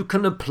 and you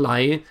can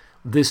apply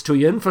this to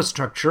your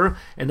infrastructure,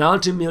 and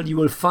ultimately you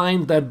will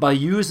find that by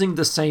using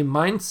the same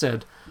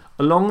mindset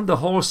along the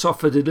whole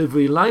software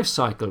delivery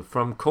lifecycle,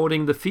 from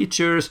coding the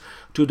features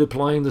to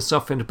deploying the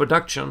software into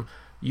production,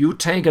 you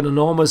take an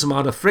enormous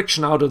amount of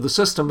friction out of the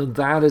system, and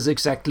that is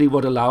exactly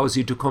what allows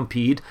you to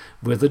compete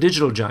with the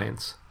digital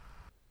giants.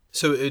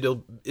 So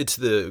it's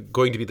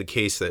going to be the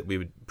case that we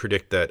would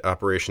predict that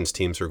operations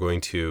teams are going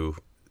to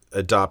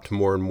adopt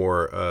more and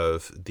more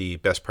of the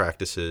best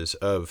practices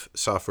of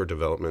software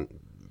development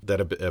that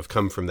have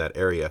come from that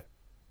area.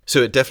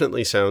 So it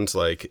definitely sounds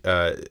like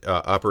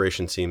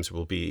operations teams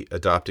will be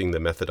adopting the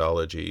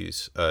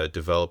methodologies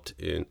developed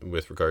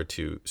with regard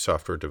to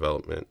software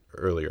development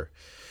earlier.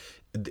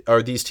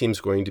 Are these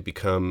teams going to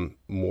become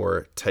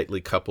more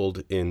tightly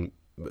coupled in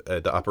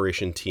the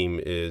operation team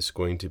is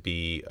going to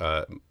be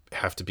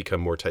have to become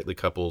more tightly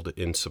coupled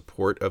in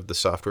support of the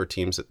software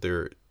teams that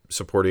they're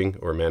supporting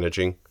or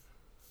managing?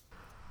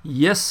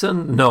 Yes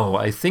and no.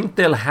 I think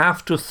they'll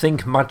have to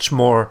think much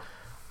more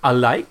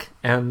alike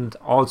and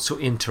also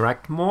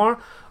interact more.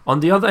 On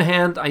the other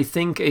hand, I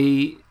think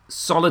a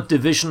solid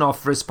division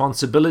of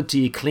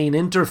responsibility, clean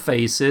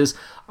interfaces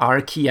are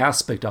a key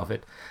aspect of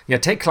it.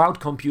 Take cloud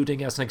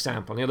computing as an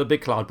example. The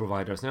big cloud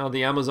providers,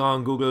 the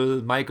Amazon,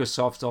 Google,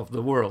 Microsoft of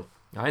the world,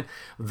 right?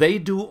 They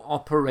do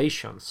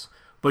operations,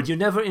 but you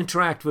never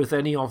interact with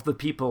any of the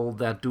people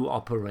that do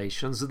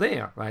operations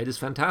there, right? It's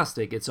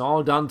fantastic. It's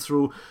all done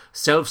through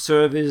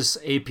self-service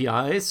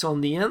APIs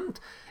on the end.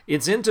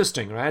 It's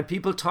interesting, right?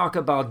 People talk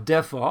about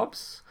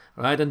DevOps,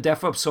 right? And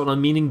DevOps sort of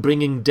meaning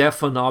bringing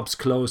dev and ops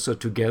closer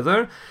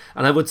together.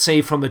 And I would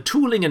say from a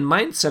tooling and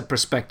mindset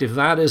perspective,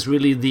 that is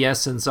really the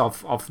essence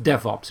of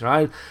DevOps,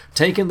 right?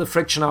 Taking the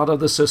friction out of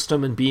the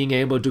system and being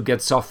able to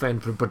get software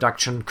into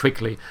production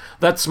quickly.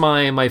 That's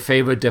my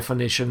favorite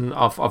definition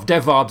of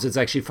DevOps. It's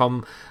actually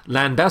from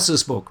Lan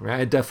Bass's book,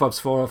 right?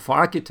 DevOps for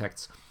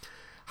architects.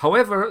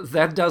 However,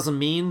 that doesn't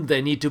mean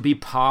they need to be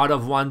part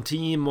of one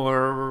team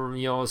or,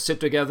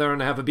 sit together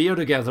and have a beer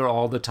together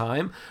all the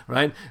time,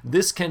 right?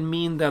 This can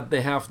mean that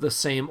they have the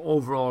same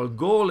overall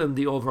goal and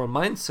the overall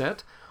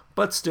mindset,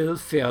 but still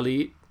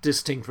fairly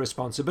distinct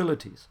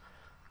responsibilities.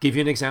 Give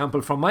you an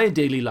example from my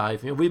daily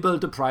life. We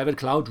built a private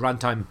cloud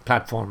runtime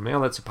platform.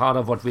 That's a part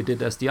of what we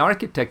did as the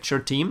architecture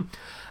team.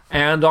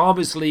 And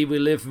obviously, we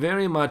live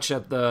very much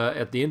at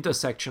the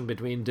intersection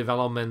between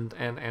development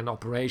and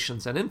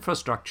operations and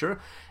infrastructure.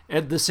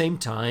 At the same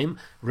time,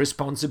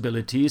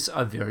 responsibilities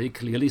are very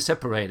clearly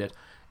separated.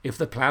 If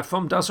the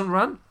platform doesn't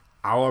run,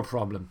 our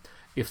problem.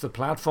 If the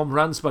platform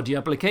runs but the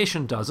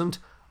application doesn't,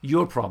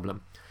 your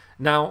problem.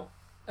 Now,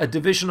 a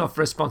division of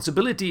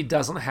responsibility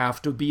doesn't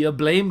have to be a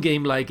blame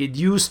game like it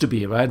used to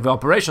be, right? The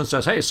operation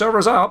says, hey,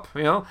 server's up,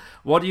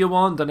 what do you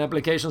want? And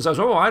application says,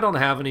 oh, I don't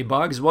have any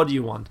bugs, what do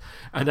you want?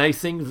 And I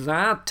think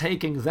that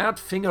taking that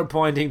finger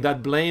pointing,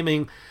 that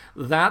blaming,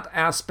 that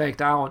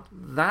aspect out,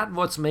 that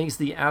what makes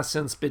the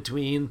essence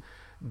between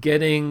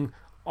getting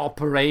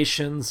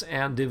operations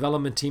and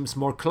development teams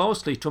more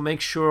closely to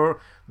make sure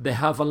they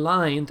have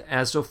aligned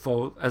as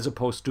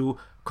opposed to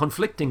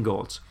conflicting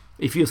goals.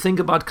 If you think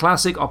about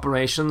classic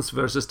operations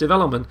versus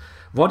development,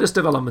 what is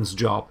development's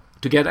job?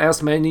 To get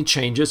as many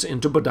changes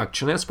into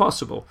production as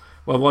possible.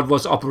 Well, what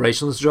was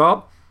operations'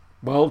 job?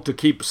 Well, to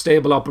keep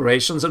stable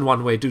operations, and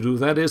one way to do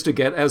that is to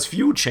get as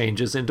few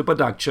changes into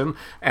production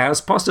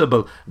as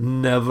possible.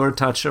 Never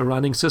touch a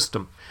running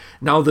system.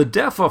 Now, the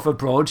DevOps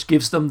approach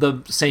gives them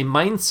the same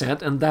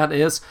mindset, and that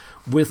is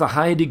with a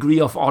high degree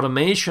of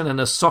automation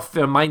and a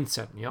software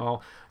mindset.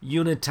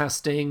 Unit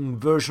testing,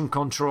 version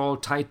control,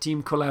 tight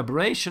team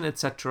collaboration,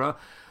 etc.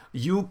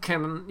 You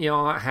can,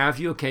 have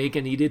your cake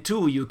and eat it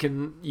too. You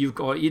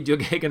eat your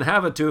cake and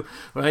have it too,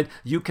 right?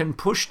 You can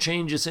push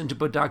changes into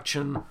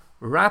production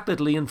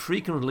rapidly and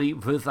frequently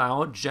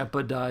without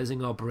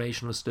jeopardizing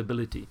operational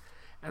stability.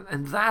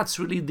 And that's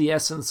really the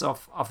essence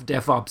of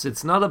DevOps.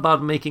 It's not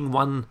about making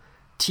one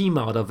team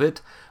out of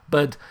it,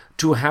 but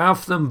to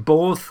have them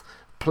both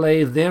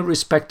play their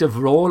respective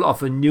role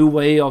of a new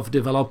way of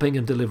developing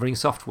and delivering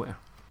software.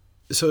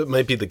 So it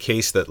might be the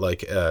case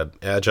that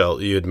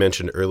Agile, you had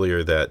mentioned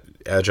earlier that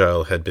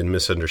Agile had been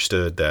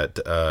misunderstood,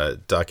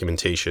 that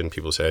documentation,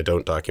 people say I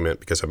don't document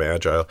because I'm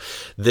Agile.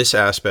 This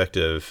aspect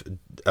of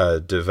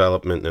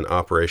development and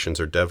operations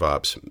or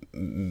DevOps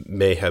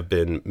may have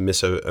been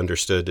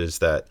misunderstood as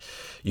that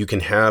you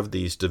can have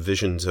these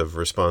divisions of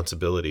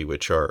responsibility,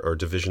 which are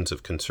divisions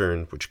of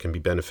concern, which can be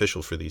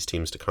beneficial for these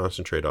teams to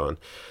concentrate on.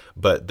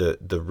 But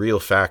the real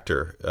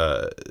factor,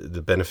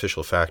 the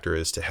beneficial factor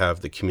is to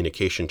have the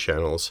communication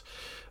channels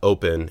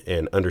open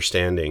and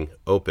understanding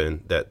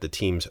open, that the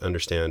teams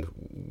understand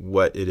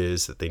what it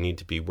is that they need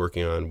to be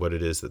working on, what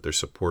it is that they're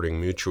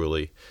supporting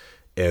mutually.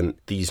 And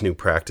these new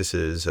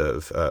practices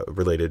of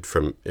related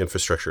from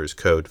infrastructure as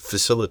code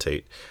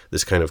facilitate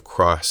this kind of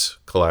cross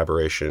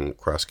collaboration,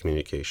 cross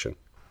communication.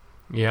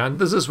 Yeah, and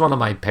this is one of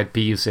my pet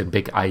peeves in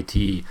big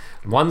IT.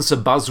 Once a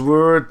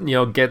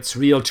buzzword, gets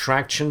real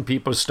traction,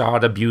 people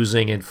start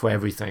abusing it for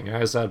everything.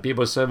 As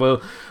people say,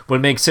 well, we'll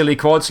make silly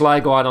quotes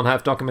like, oh, I don't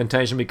have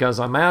documentation because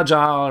I'm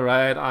Agile,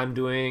 right? I'm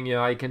doing,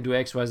 I can do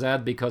X, Y, Z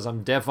because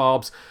I'm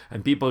DevOps.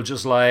 And people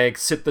just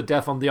sit the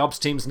dev on the ops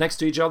teams next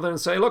to each other and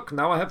say, look,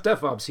 now I have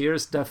DevOps.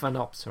 Here's Dev and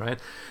Ops,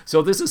 right?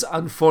 So this is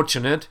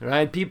unfortunate,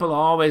 right? People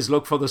always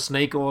look for the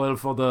snake oil,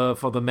 for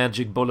the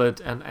magic bullet,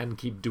 and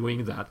keep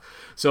doing that.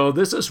 So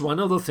this is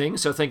one of the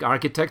things I think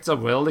architects are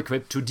well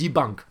equipped to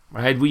debunk,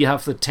 right? We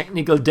have the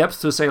technical depth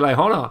to say,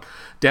 hold on,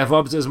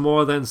 DevOps is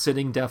more than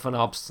sitting Dev and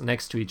Ops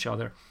next to each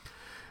other.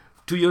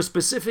 To your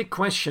specific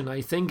question,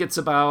 I think it's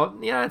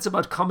about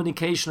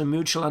communication and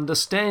mutual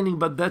understanding,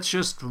 but that's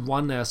just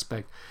one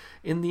aspect.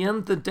 In the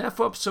end, the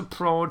DevOps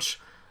approach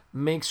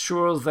makes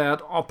sure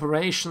that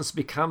operations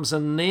becomes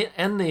an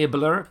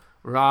enabler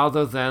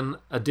rather than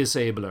a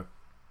disabler.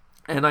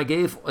 And I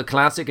gave a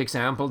classic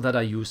example that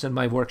I use in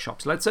my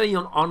workshops. Let's say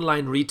you're an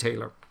online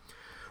retailer.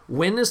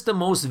 When is the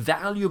most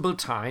valuable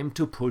time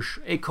to push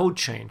a code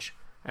change?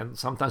 And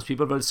sometimes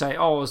people will say,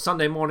 oh,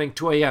 Sunday morning,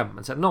 2 a.m.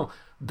 And say, no,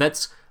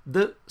 that's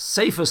the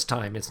safest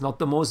time. It's not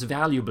the most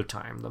valuable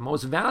time. The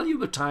most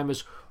valuable time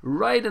is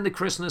right in the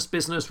Christmas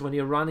business when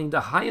you're running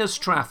the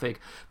highest traffic,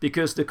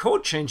 because the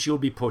code change you'll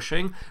be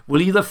pushing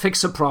will either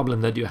fix a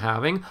problem that you're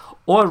having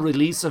or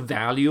release a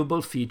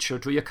valuable feature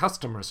to your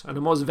customers. And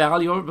the most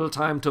valuable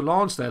time to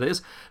launch that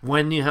is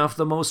when you have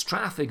the most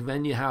traffic,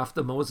 when you have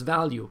the most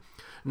value.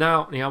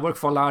 Now, I work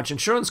for a large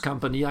insurance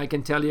company. I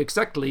can tell you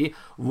exactly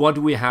what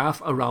we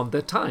have around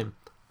that time.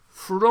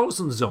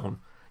 Frozen zone.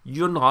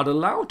 You're not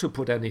allowed to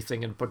put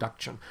anything in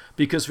production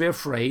because we're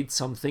afraid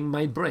something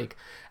might break.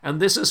 And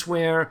this is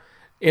where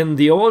In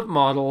the old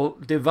model,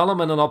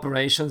 development and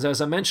operations,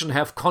 as I mentioned,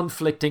 have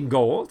conflicting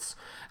goals.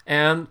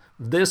 And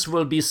this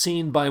will be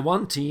seen by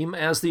one team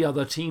as the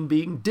other team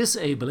being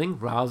disabling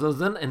rather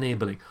than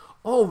enabling.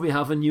 Oh, we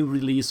have a new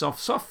release of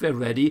software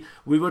ready.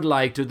 We would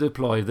like to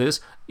deploy this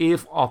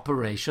if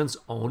operations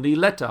only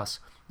let us.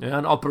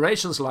 And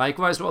operations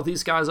likewise, well,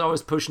 these guys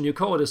always push new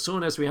code. As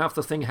soon as we have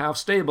the thing half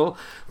stable,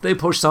 they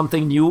push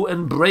something new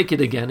and break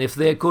it again if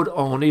they could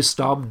only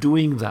stop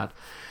doing that.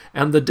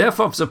 And the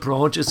DevOps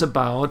approach is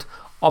about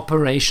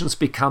operations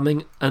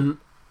becoming an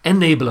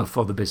enabler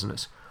for the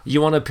business. You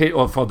want to pay,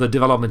 or for the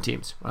development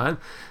teams, right?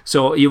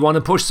 So you want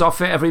to push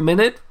software every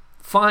minute?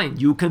 Fine,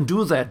 you can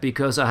do that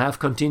because I have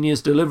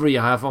continuous delivery,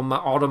 I have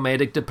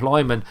automatic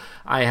deployment,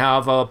 I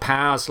have a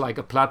PaaS, like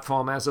a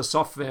platform as a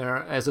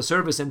software, as a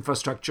service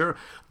infrastructure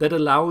that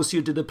allows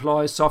you to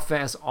deploy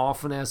software as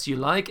often as you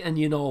like. And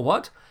you know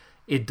what?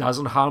 It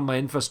doesn't harm my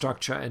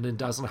infrastructure and it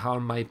doesn't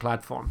harm my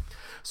platform.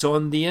 So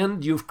in the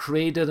end, you've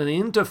created an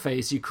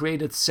interface, you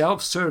created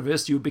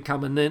self-service, you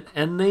become an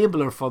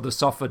enabler for the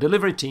software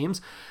delivery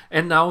teams,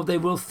 and now they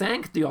will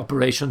thank the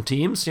operation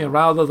teams,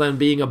 rather than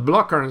being a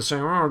blocker and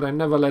saying, oh, they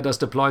never let us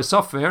deploy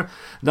software.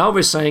 Now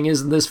we're saying,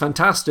 isn't this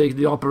fantastic?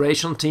 The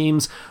operation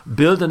teams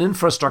build an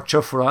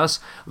infrastructure for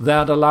us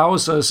that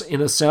allows us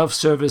in a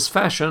self-service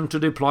fashion to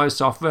deploy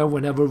software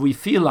whenever we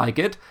feel like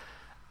it.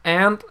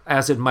 And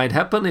as it might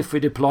happen, if we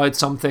deployed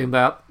something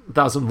that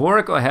doesn't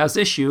work or has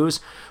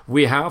issues,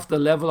 we have the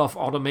level of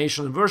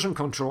automation and version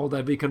control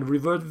that we can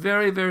revert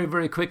very, very,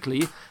 very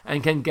quickly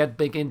and can get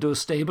back into a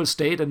stable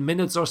state in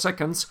minutes or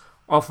seconds,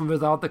 often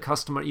without the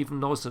customer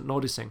even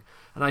noticing.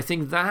 And I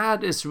think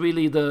that is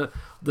really the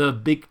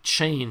big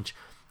change.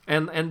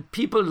 And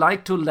people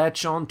like to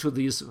latch on to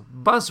these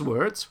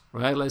buzzwords,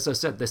 right? As I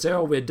said, they say,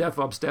 oh, we're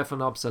DevOps,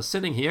 DevOps are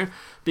sitting here,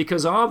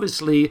 because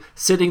obviously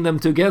sitting them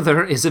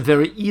together is a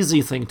very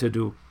easy thing to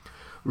do.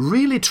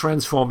 Really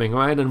transforming,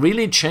 right, and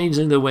really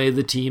changing the way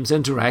the teams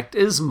interact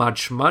is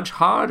much, much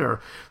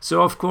harder.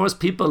 So, of course,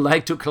 people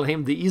like to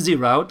claim the easy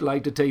route,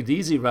 like to take the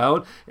easy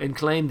route and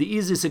claim the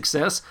easy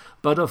success.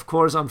 But, of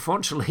course,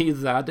 unfortunately,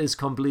 that is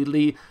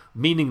completely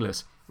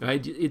meaningless.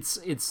 Right? It's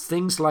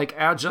things like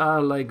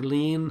Agile, like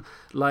Lean,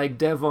 like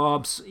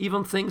DevOps,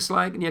 even things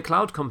like near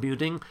cloud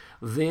computing.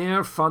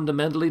 They're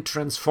fundamentally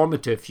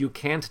transformative. You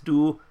can't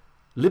do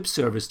lip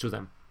service to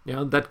them.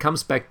 That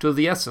comes back to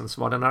the essence.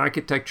 What an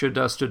architecture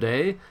does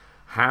today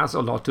has a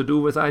lot to do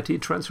with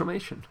IT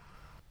transformation.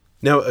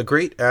 Now, a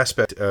great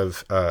aspect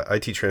of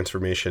IT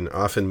transformation,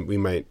 often we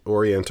might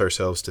orient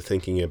ourselves to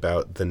thinking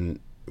about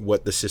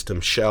what the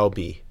system shall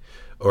be.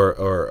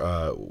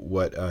 Or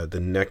what the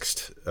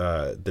next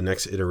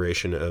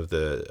iteration of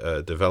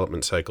the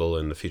development cycle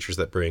and the features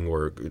that bring,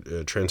 or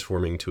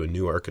transforming to a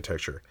new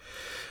architecture.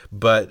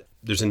 But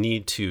there's a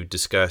need to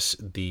discuss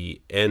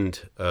the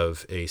end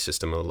of a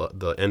system,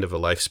 the end of a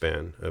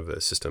lifespan of a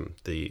system,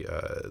 the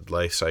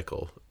life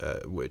cycle,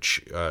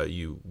 which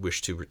you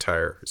wish to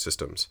retire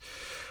systems.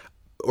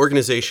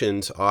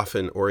 Organizations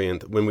often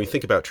when we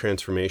think about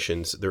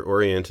transformations, they're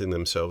orienting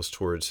themselves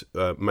towards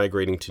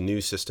migrating to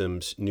new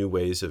systems, new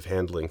ways of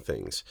handling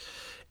things.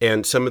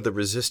 And some of the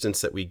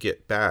resistance that we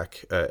get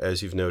back,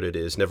 as you've noted,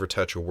 is never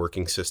touch a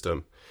working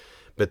system.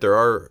 But there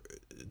are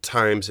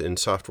times in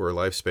software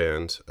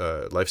lifespans,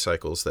 life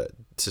cycles, that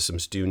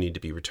systems do need to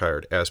be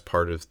retired as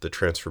part of the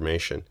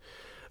transformation.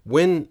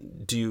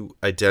 When do you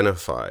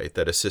identify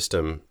that a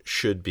system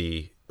should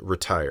be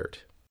retired?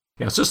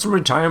 Yeah, system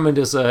retirement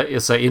is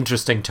an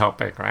interesting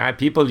topic, right?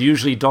 People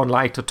usually don't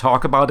like to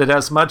talk about it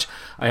as much.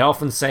 I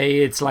often say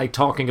it's like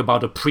talking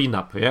about a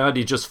prenup. Yeah,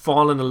 you just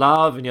fall in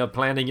love and you're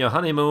planning your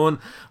honeymoon,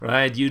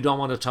 right? You don't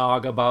want to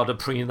talk about a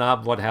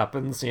prenup. What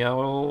happens?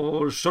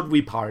 Should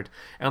we part?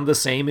 And the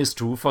same is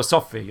true for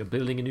software. You're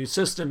building a new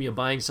system. You're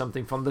buying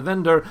something from the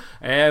vendor.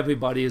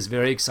 Everybody is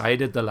very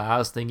excited. The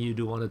last thing you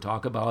do want to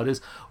talk about is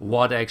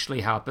what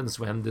actually happens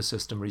when the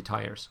system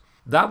retires.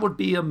 That would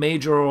be a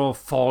major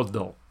fault,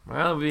 though.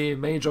 Well, be a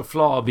major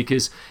flaw,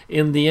 because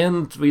in the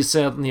end we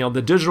said,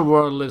 the digital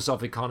world lives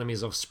off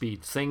economies of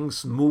speed.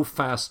 Things move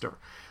faster.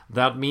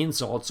 That means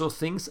also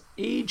things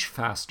age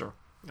faster,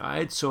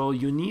 right? So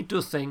you need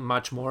to think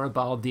much more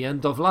about the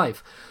end of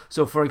life.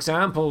 So, for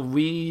example,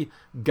 we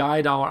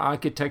guide our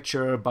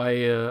architecture by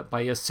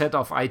a set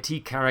of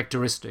IT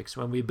characteristics.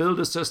 When we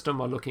build a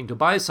system or looking to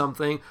buy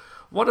something,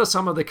 what are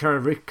some of the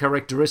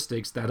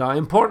characteristics that are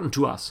important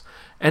to us?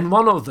 And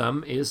one of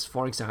them is,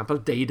 for example,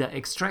 data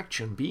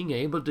extraction, being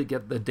able to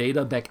get the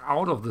data back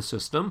out of the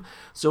system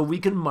so we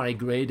can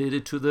migrate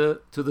it to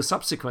the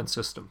subsequent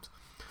systems.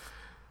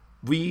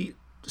 We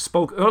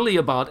spoke earlier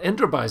about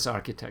enterprise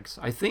architects.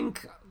 I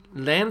think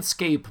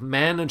landscape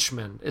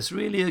management is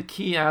really a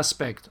key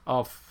aspect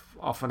of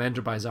an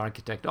enterprise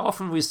architect.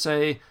 Often we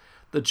say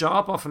the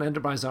job of an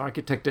enterprise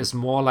architect is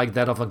more like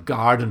that of a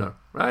gardener,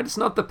 right? It's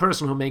not the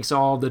person who makes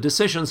all the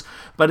decisions,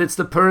 but it's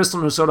the person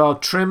who sort of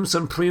trims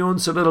and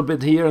prunes a little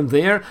bit here and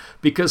there,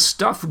 because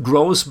stuff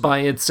grows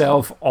by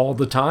itself all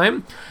the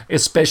time,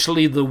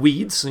 especially the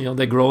weeds,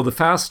 they grow the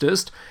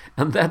fastest.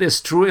 And that is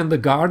true in the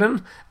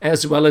garden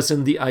as well as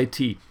in the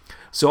IT.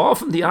 So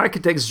often the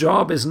architect's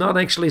job is not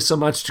actually so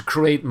much to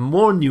create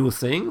more new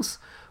things,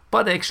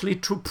 but actually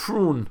to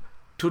prune,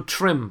 to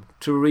trim,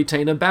 to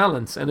retain a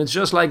balance. And it's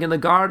just like in a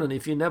garden.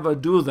 If you never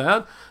do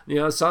that,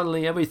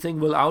 suddenly everything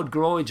will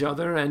outgrow each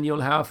other and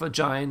you'll have a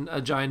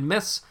giant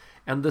mess.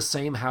 And the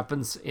same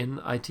happens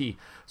in IT.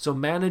 So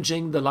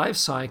managing the life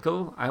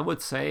cycle, I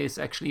would say, is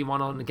actually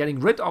one on getting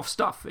rid of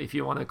stuff, if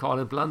you want to call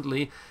it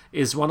bluntly,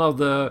 is one of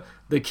the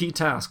key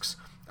tasks.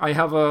 I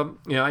have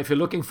if you're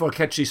looking for a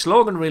catchy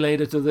slogan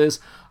related to this,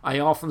 I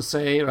often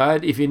say,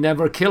 right, if you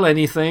never kill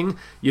anything,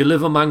 you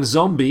live among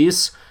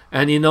zombies,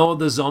 and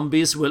the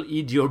zombies will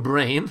eat your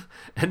brain.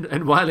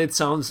 And while it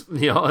sounds,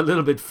 a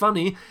little bit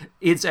funny,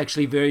 it's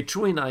actually very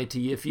true in IT.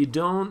 If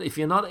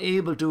you're not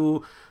able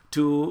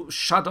to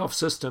shut off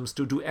systems,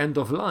 to do end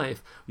of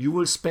life, you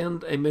will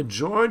spend a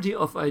majority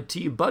of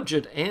IT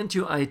budget and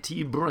your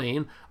IT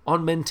brain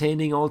on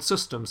maintaining old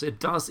systems.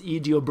 It does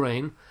eat your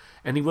brain,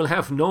 and you will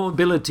have no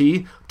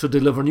ability to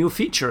deliver new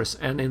features.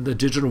 And in the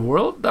digital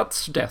world,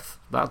 that's death.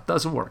 That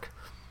doesn't work.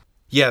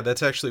 Yeah,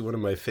 that's actually one of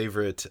my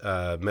favorite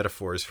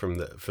metaphors from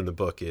the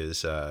book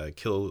is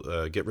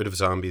get rid of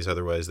zombies,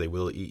 otherwise they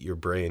will eat your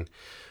brain.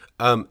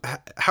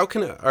 How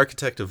can an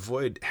architect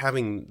avoid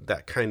having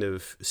that kind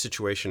of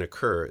situation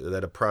occur,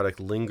 that a product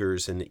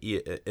lingers in an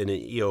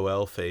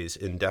EOL phase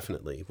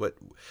indefinitely?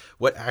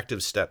 What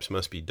active steps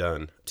must be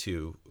done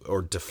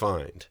or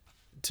defined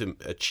to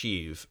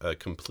achieve a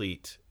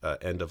complete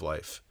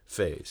end-of-life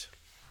phase?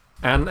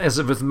 And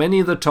as with many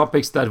of the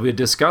topics that we're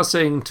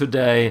discussing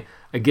today,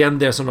 again,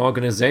 there's an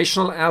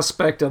organizational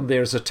aspect and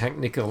there's a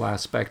technical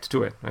aspect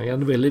to it.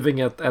 And we're living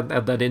at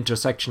that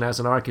intersection as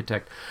an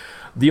architect.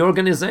 The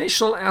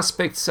organizational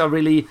aspects are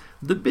really,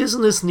 the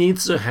business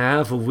needs to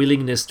have a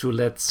willingness to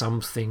let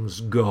some things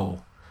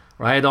go,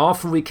 right?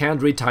 Often we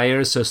can't retire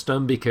a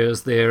system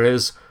because there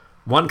is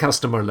one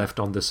customer left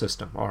on the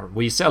system. Or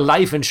we sell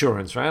life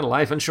insurance, right?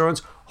 Life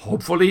insurance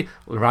hopefully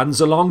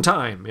runs a long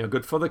time,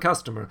 good for the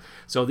customer.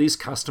 So these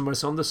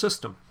customers on the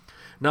system.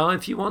 Now,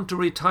 if you want to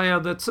retire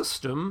that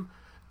system,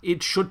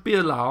 it should be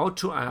allowed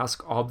to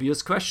ask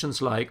obvious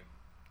questions like,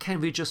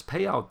 can we just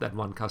pay out that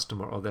one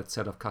customer or that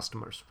set of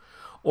customers?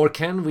 Or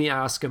can we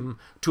ask them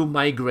to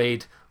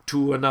migrate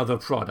to another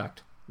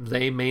product?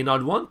 They may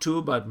not want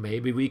to, but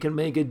maybe we can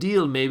make a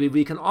deal. Maybe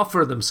we can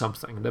offer them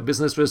something. The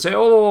business will say,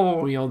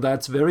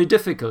 that's very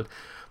difficult.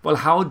 Well,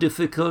 how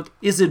difficult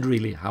is it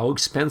really? How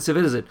expensive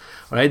is it?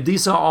 Right?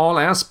 These are all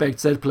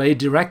aspects that play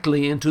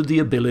directly into the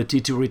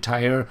ability to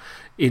retire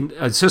in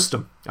a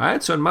system.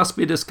 Right? So it must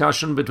be a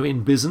discussion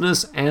between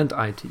business and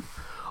IT.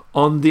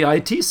 On the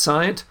IT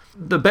side,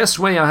 the best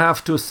way I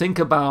have to think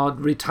about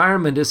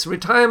retirement is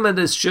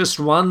just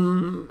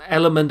one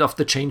element of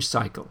the change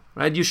cycle,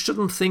 right? You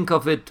shouldn't think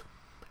of it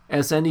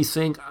as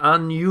anything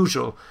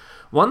unusual.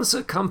 Once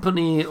a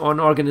company or an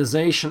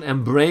organization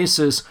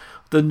embraces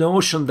the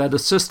notion that a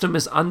system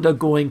is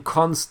undergoing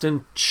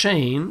constant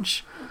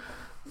change,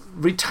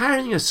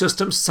 retiring a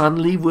system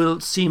suddenly will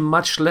seem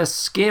much less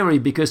scary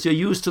because you're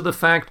used to the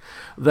fact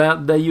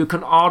that you can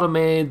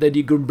automate, that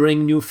you can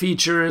bring new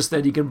features,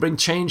 that you can bring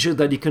changes,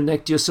 that you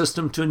connect your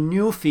system to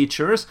new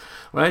features,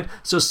 right?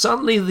 So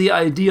suddenly the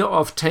idea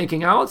of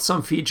taking out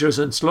some features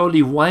and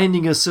slowly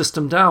winding a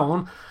system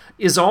down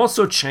is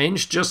also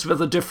changed, just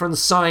with a different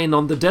sign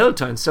on the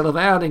delta. Instead of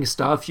adding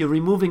stuff, you're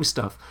removing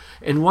stuff.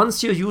 And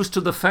once you're used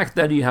to the fact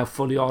that you have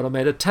fully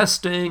automated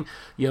testing,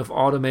 you have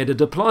automated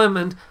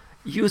deployment,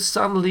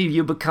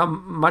 you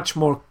become much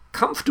more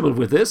comfortable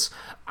with this,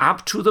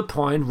 up to the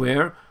point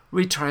where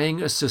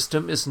retiring a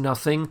system is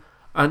nothing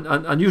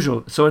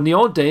unusual. So in the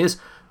old days,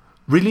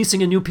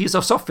 releasing a new piece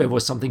of software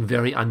was something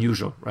very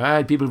unusual,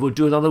 right? People would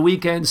do it on the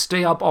weekend,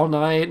 stay up all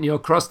night,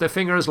 cross their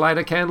fingers, light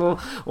a candle,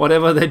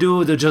 whatever they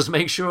do to just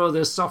make sure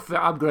this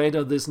software upgrade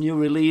or this new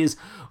release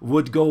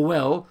would go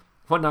well.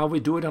 Well, now we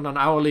do it on an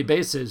hourly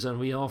basis, and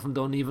we often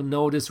don't even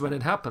notice when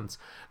it happens.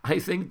 I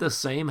think the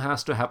same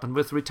has to happen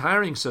with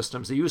retiring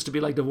systems. It used to be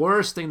like the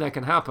worst thing that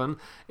can happen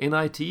in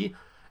IT.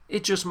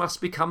 It just must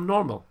become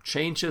normal.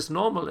 Change is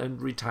normal,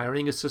 and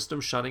retiring a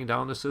system, shutting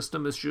down a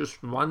system is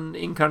just one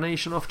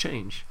incarnation of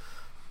change.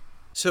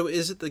 So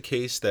is it the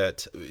case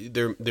that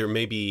there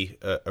may be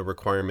a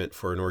requirement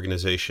for an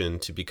organization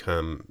to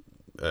become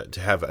to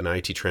have an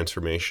IT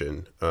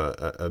transformation,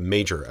 a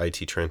major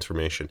IT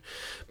transformation,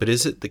 but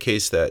is it the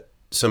case that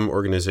some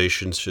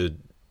organizations should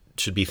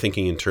be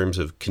thinking in terms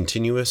of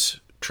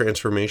continuous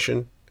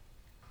transformation?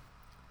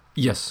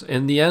 Yes,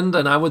 in the end,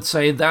 and I would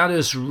say that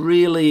is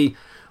really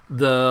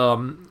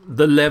the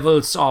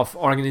levels of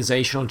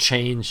organizational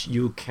change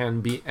you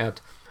can be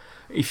at.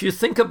 If you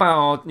think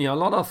about, a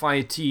lot of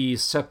IT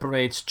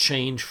separates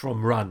change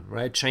from run,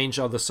 right? Change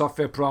are the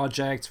software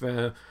projects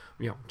where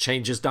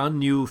change is done,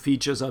 new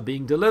features are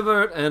being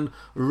delivered, and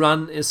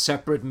run is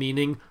separate,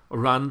 meaning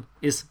run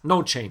is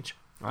no change.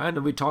 Right?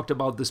 And we talked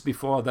about this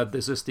before, that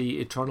this is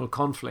the eternal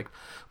conflict.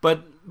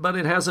 But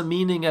it has a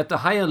meaning at the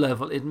higher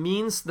level. It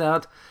means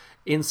that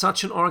in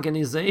such an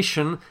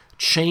organization,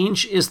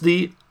 change is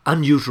the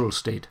unusual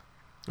state.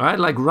 Right?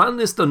 Like run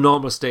is the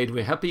normal state.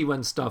 We're happy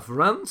when stuff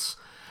runs.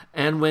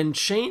 And when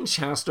change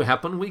has to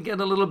happen, we get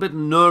a little bit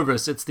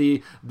nervous. It's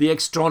the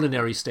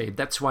extraordinary state.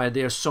 That's why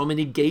there's so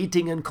many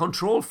gating and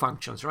control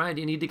functions, right?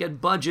 You need to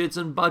get budgets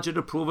and budget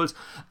approvals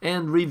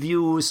and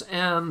reviews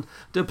and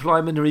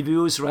deployment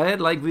reviews, right?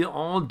 Like we're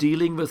all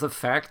dealing with the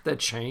fact that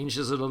change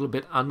is a little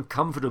bit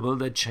uncomfortable,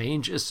 that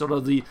change is sort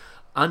of the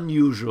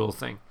unusual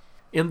thing.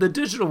 In the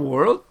digital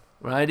world,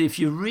 right, if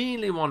you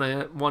really want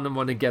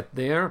to get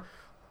there,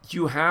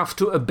 you have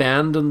to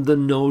abandon the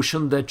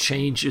notion that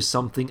change is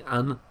something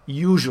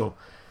unusual.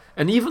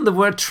 And even the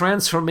word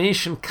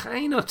transformation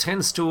kind of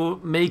tends to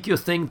make you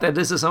think that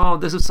this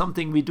is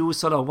something we do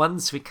sort of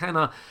once. We kind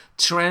of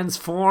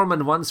transform,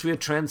 and once we are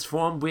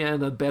transformed, we are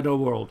in a better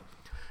world.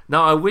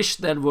 Now, I wish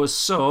that was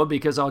so,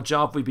 because our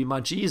job would be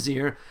much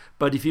easier.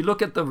 But if you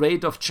look at the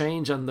rate of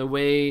change and the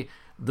way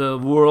the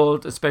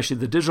world, especially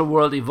the digital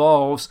world,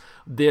 evolves,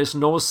 there's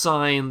no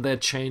sign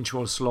that change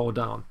will slow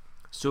down.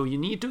 So you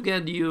need to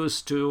get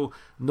used to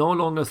no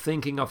longer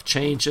thinking of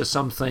change as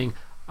something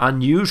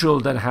unusual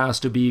that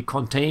has to be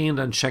contained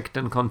and checked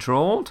and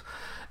controlled,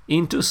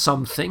 into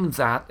something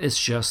that is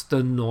just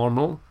the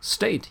normal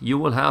state. You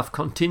will have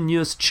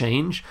continuous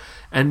change,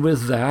 and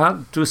with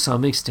that, to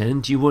some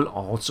extent, you will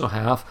also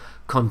have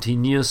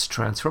continuous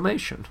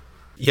transformation.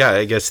 Yeah,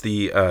 I guess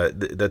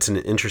that's an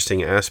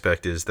interesting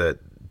aspect, is that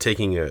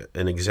taking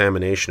an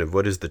examination of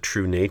what is the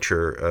true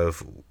nature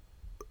of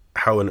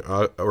how an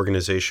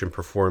organization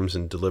performs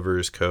and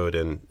delivers code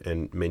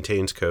and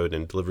maintains code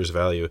and delivers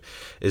value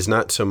is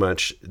not so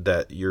much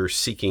that you're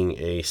seeking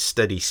a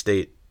steady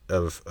state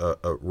of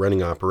a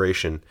running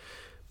operation,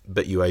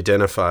 but you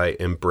identify,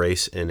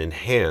 embrace, and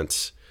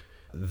enhance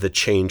the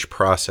change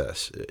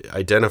process.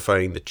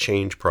 Identifying the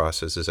change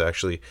process is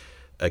actually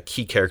a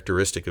key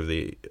characteristic of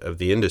the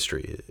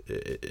industry.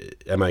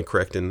 Am I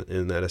correct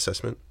in that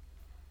assessment?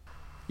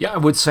 Yeah, I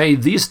would say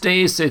these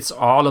days it's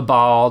all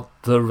about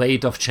the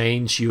rate of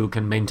change you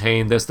can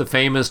maintain. There's the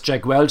famous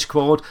Jack Welch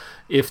quote: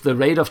 if the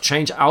rate of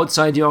change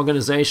outside the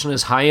organization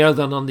is higher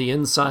than on the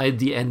inside,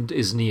 the end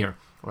is near.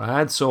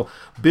 Right? So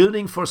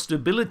building for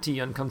stability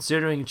and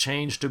considering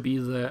change to be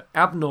the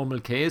abnormal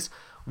case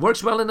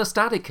works well in a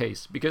static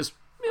case, because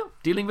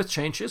dealing with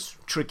change is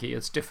tricky,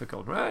 it's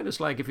difficult, right? It's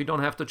like if you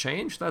don't have to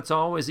change, that's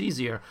always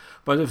easier.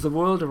 But if the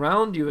world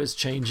around you is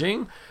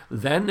changing,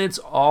 then it's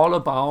all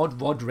about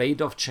what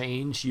rate of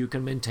change you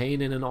can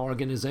maintain in an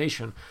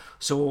organization.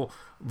 So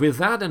with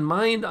that in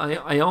mind,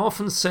 I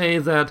often say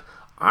that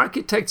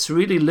architects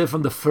really live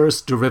on the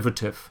first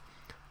derivative.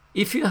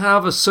 If you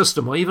have a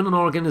system or even an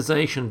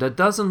organization that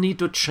doesn't need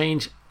to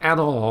change at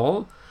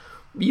all,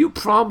 you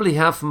probably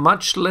have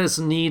much less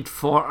need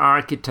for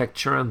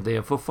architecture and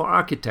therefore for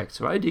architects,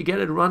 right? You get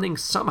it running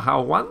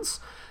somehow once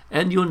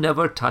and you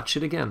never touch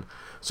it again.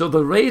 So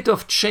the rate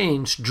of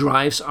change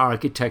drives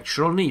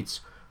architectural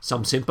needs.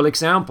 Some simple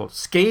examples: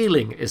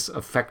 scaling is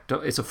a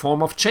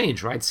form of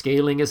change, right?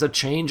 Scaling is a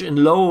change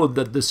in load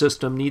that the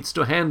system needs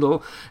to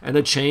handle, and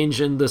a change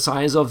in the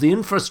size of the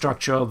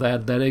infrastructure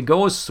that it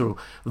goes through.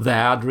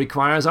 That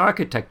requires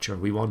architecture.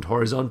 We want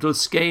horizontal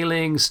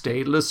scaling,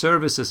 stateless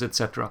services,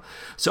 etc.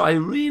 So I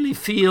really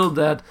feel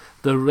that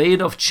the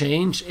rate of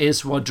change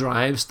is what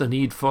drives the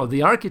need for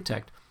the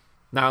architect.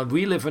 Now,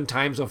 we live in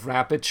times of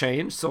rapid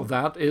change, so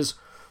that is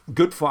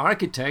good for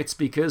architects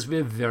because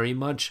we're very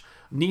much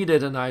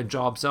needed, and our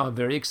jobs are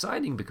very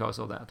exciting because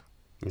of that.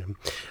 Yeah.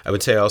 I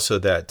would say also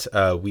that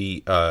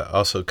we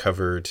also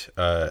covered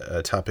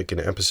a topic in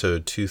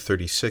episode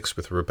 236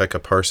 with Rebecca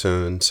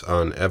Parsons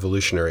on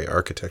evolutionary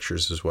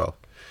architectures as well.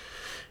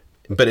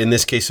 But in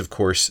this case, of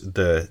course,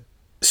 the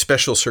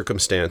special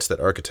circumstance that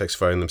architects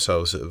find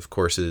themselves, of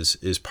course,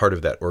 is part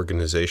of that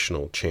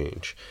organizational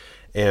change.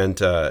 And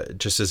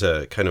just as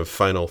a kind of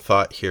final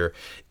thought here,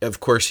 of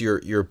course,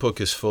 your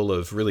book is full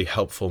of really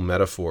helpful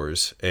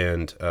metaphors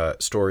and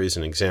stories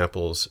and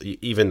examples.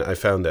 Even I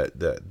found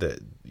that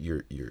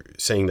you're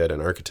saying that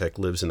an architect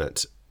lives in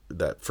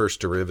that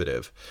first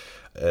derivative.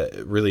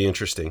 Really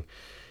interesting.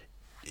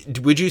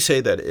 Would you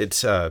say that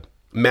it's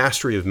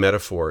mastery of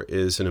metaphor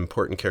is an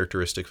important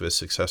characteristic of a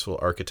successful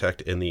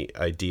architect in the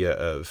idea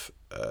of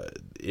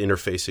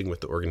interfacing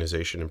with the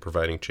organization and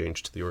providing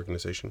change to the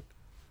organization?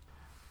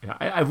 Yeah,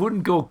 I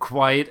wouldn't go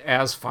quite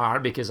as far,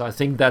 because I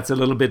think that's a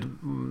little bit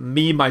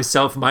my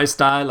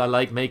style. I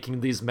like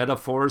making these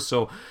metaphors.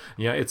 So,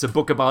 yeah, it's a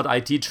book about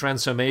IT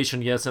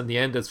transformation. Yes, in the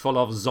end, it's full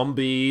of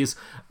zombies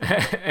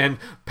and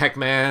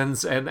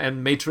Pac-Mans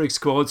and Matrix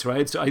quotes,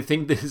 right? So I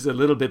think this is a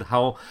little bit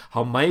how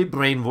my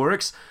brain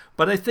works.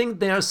 But I think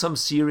there are some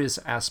serious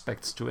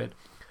aspects to it.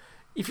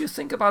 If you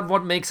think about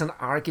what makes an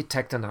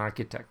architect,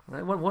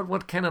 right?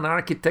 What can an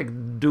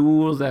architect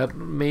do that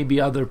maybe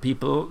other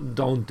people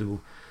don't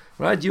do?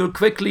 Right, you'll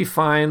quickly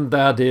find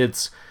that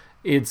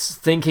it's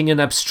thinking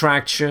in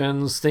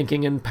abstractions,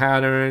 thinking in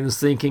patterns,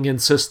 thinking in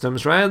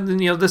systems, right?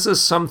 And, this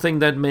is something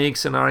that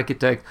makes an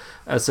architect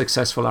a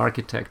successful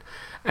architect.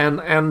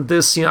 And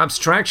this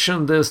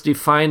abstraction, this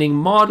defining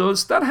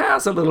models, that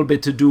has a little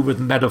bit to do with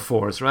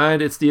metaphors, right?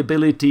 It's the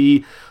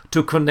ability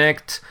to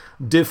connect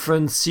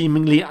different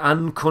seemingly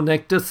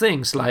unconnected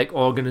things like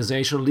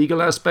organizational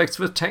legal aspects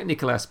with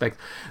technical aspects.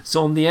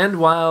 So in the end,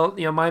 while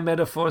my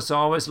metaphors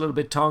are always a little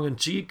bit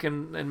tongue-in-cheek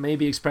and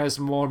maybe express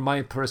more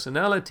my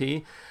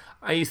personality,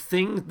 I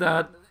think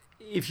that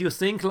if you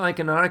think like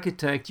an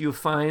architect, you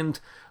find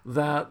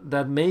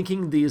that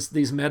making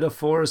these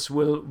metaphors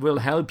will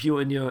help you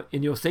in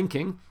your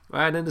thinking,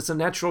 right? And it's a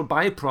natural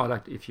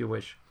byproduct, if you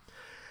wish.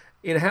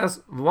 It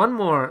has one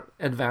more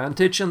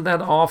advantage, and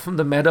that often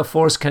the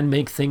metaphors can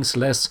make things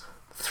less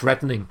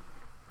threatening,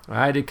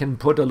 right? It can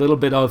put a little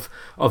bit of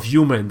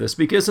humor in this,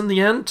 because in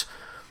the end,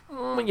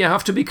 you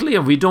have to be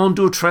clear, we don't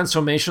do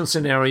transformation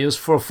scenarios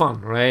for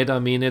fun, right? I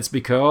mean, it's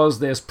because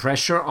there's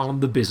pressure on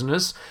the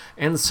business,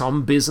 and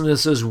some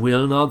businesses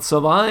will not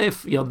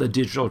survive the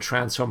digital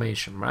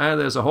transformation, right?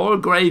 There's a whole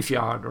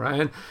graveyard,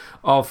 right,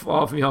 of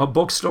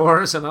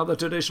bookstores and other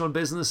traditional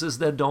businesses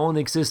that don't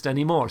exist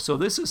anymore. So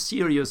this is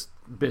serious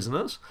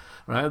business,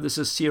 right? This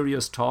is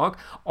serious talk,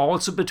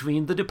 also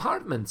between the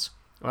departments.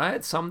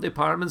 Right, some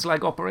departments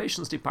like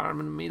operations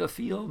department may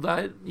feel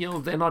that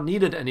they're not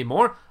needed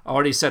anymore. I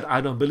already said I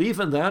don't believe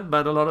in that,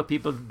 but a lot of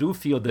people do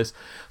feel this.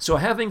 So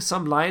having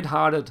some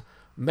lighthearted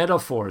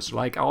metaphors,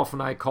 like often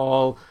I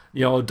call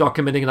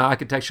documenting an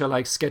architecture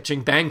like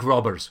sketching bank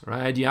robbers,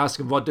 right? You ask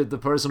them what did the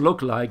person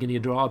look like, and you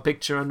draw a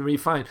picture and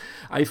refine.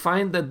 I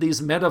find that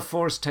these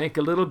metaphors take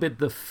a little bit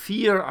the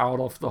fear out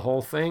of the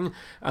whole thing,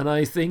 and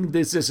I think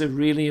this is a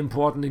really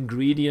important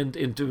ingredient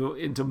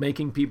into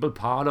making people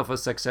part of a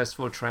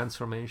successful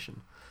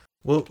transformation.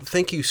 Well,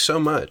 thank you so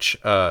much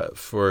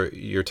for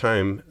your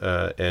time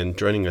and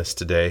joining us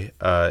today.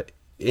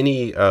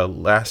 Any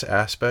last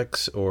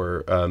aspects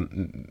or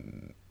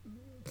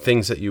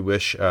things that you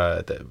wish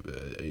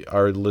that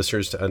our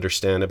listeners to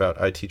understand about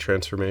IT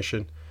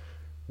transformation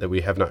that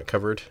we have not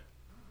covered?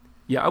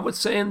 Yeah, I would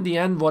say in the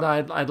end, what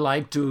I'd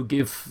like to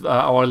give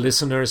our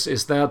listeners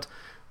is that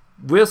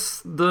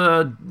with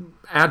the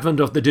advent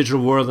of the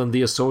digital world and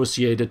the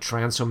associated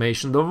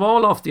transformation, the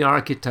role of the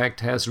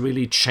architect has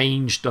really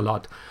changed a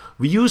lot.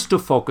 We used to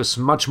focus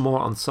much more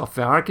on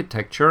software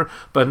architecture,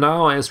 but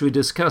now, as we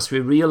discussed,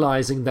 we're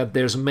realizing that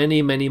there's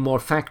many, many more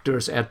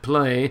factors at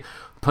play,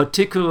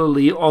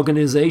 particularly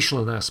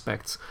organizational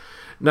aspects.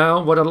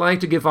 Now, what I'd like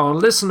to give our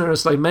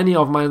listeners, like many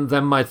of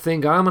them might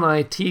think, I'm an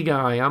IT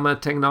guy, I'm a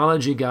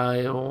technology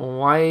guy,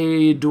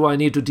 why do I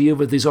need to deal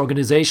with these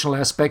organizational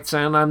aspects,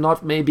 and I'm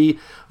not maybe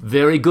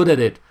very good at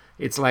it?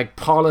 It's like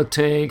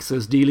politics,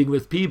 it's dealing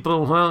with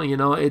people. Well,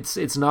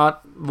 it's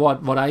not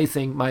what I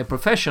think my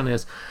profession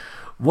is.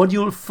 What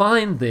you'll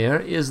find there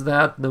is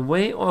that the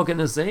way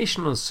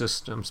organizational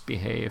systems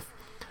behave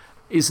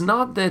is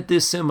not that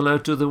dissimilar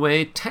to the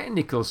way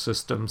technical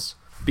systems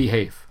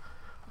behave.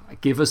 I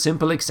give a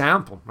simple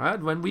example, right?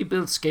 When we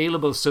build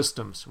scalable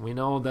systems, we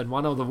know that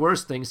one of the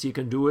worst things you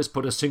can do is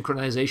put a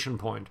synchronization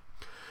point.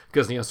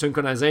 Because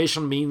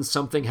synchronization means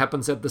something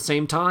happens at the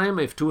same time.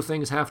 If two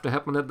things have to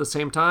happen at the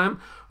same time,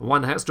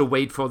 one has to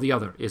wait for the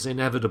other. It's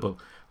inevitable.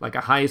 Like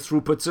a high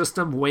throughput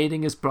system,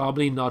 waiting is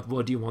probably not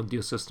what you want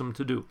your system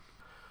to do.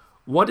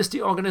 What is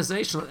the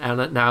organizational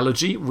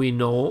analogy? We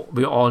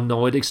all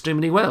know it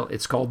extremely well.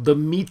 It's called the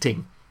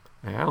meeting.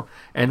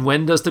 And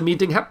when does the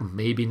meeting happen?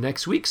 Maybe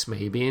next week,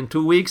 maybe in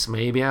 2 weeks,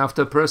 maybe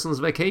after a person's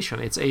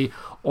vacation. It's a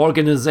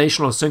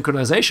organizational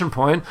synchronization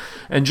point.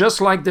 And just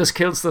like this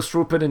kills the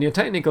throughput in your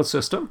technical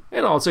system,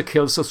 it also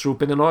kills the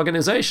throughput in an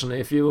organization.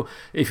 If you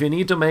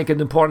need to make an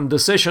important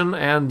decision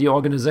and the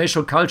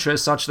organizational culture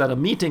is such that a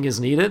meeting is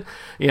needed,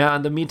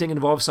 and the meeting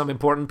involves some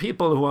important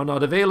people who are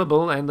not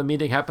available, and the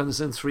meeting happens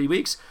in 3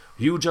 weeks,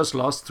 you just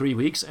lost 3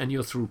 weeks and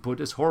your throughput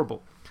is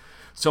horrible.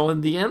 So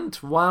in the end,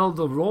 while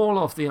the role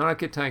of the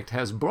architect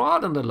has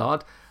broadened a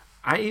lot,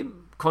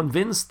 I'm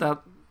convinced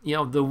that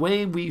the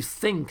way we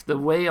think, the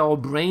way our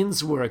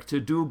brains work to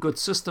do good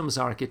systems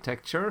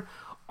architecture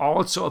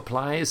also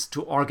applies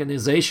to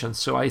organizations.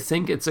 So I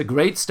think it's a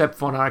great step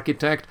for an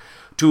architect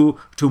to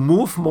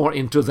move more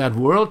into that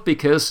world,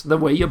 because the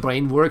way your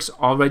brain works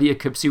already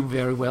equips you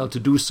very well to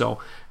do so.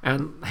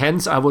 And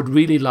hence, I would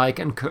really like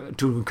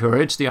to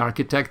encourage the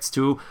architects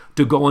to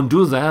go and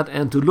do that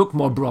and to look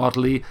more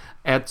broadly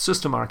at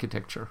system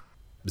architecture.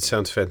 It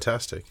sounds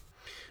fantastic.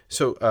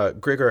 So,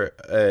 Gregor,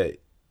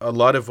 a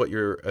lot of what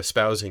you're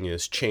espousing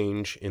is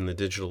change in the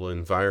digital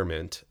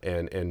environment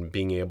and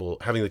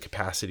having the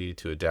capacity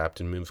to adapt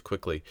and move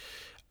quickly.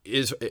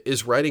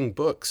 Is writing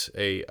books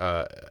a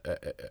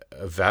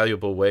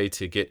valuable way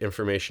to get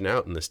information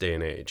out in this day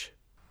and age?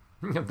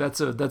 That's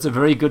a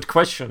very good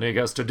question,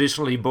 because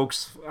traditionally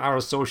books are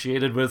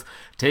associated with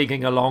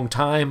taking a long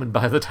time, and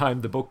by the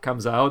time the book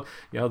comes out,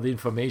 the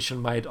information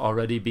might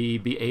already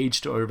be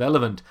aged or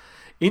irrelevant.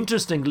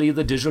 Interestingly,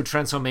 the digital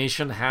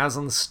transformation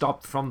hasn't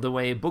stopped from the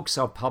way books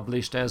are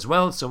published as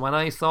well. So when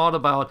I thought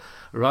about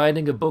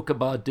writing a book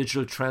about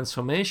digital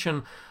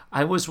transformation,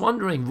 I was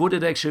wondering, would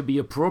it actually be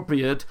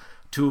appropriate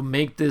to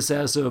make this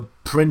as a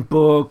print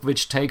book,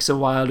 which takes a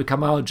while to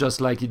come out,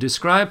 just like you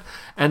described.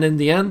 And in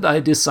the end, I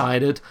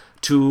decided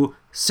to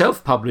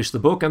self-publish the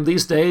book. And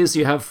these days,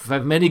 you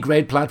have many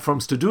great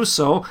platforms to do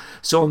so.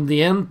 So in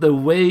the end, the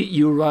way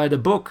you write a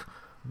book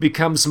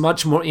becomes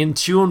much more in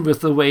tune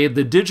with the way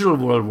the digital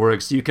world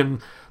works. You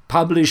can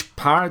publish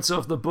parts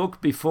of the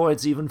book before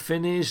it's even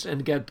finished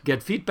and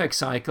get feedback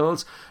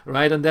cycles,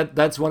 right? And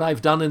that's what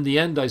I've done in the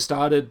end. I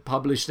started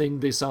publishing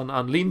this on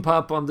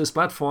LeanPub, on this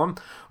platform,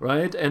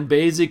 right? And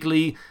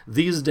basically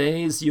these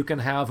days you can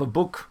have a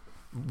book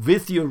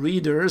with your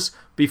readers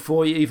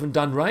before you're even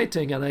done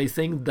writing. And I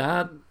think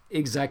that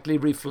exactly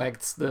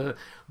reflects the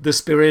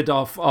spirit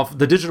of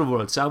the digital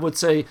world. So I would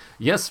say,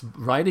 yes,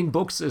 writing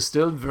books is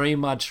still very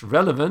much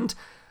relevant,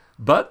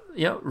 but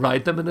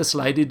write them in a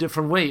slightly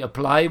different way.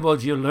 Apply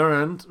what you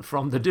learned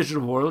from the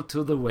digital world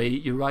to the way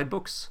you write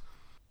books.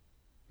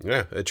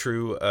 Yeah, a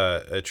true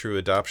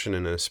adoption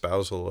and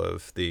espousal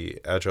of the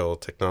agile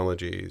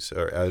technologies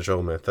or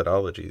agile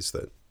methodologies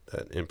that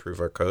improve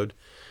our code,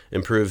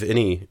 improve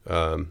any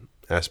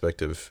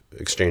aspect of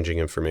exchanging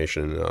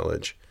information and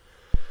knowledge.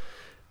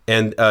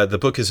 And the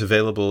book is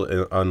available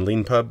on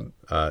LeanPub,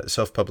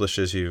 self-published,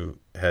 as you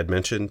had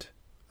mentioned.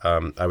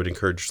 I would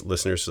encourage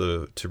listeners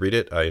to read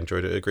it. I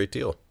enjoyed it a great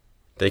deal.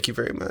 Thank you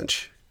very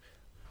much.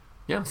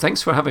 Yeah,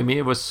 thanks for having me.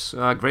 It was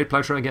a great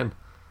pleasure again.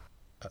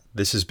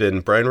 This has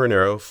been Bryan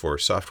Reinero for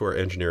Software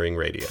Engineering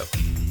Radio.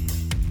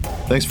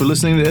 Thanks for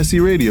listening to SE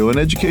Radio, an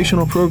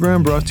educational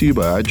program brought to you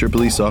by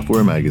IEEE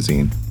Software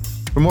Magazine.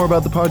 For more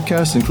about the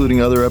podcast,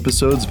 including other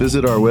episodes,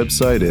 visit our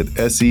website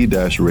at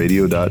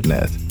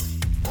se-radio.net.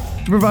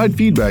 To provide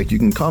feedback, you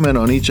can comment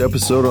on each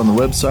episode on the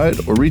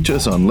website or reach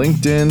us on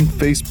LinkedIn,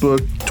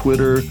 Facebook,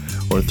 Twitter,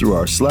 or through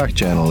our Slack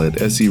channel at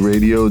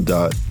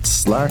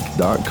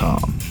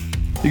seradio.slack.com.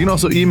 You can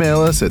also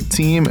email us at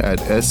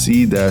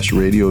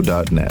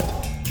team@se-radio.net.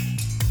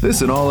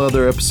 This and all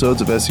other episodes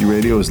of SE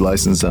Radio is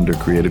licensed under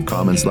Creative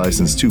Commons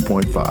License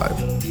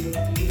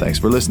 2.5. Thanks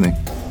for listening.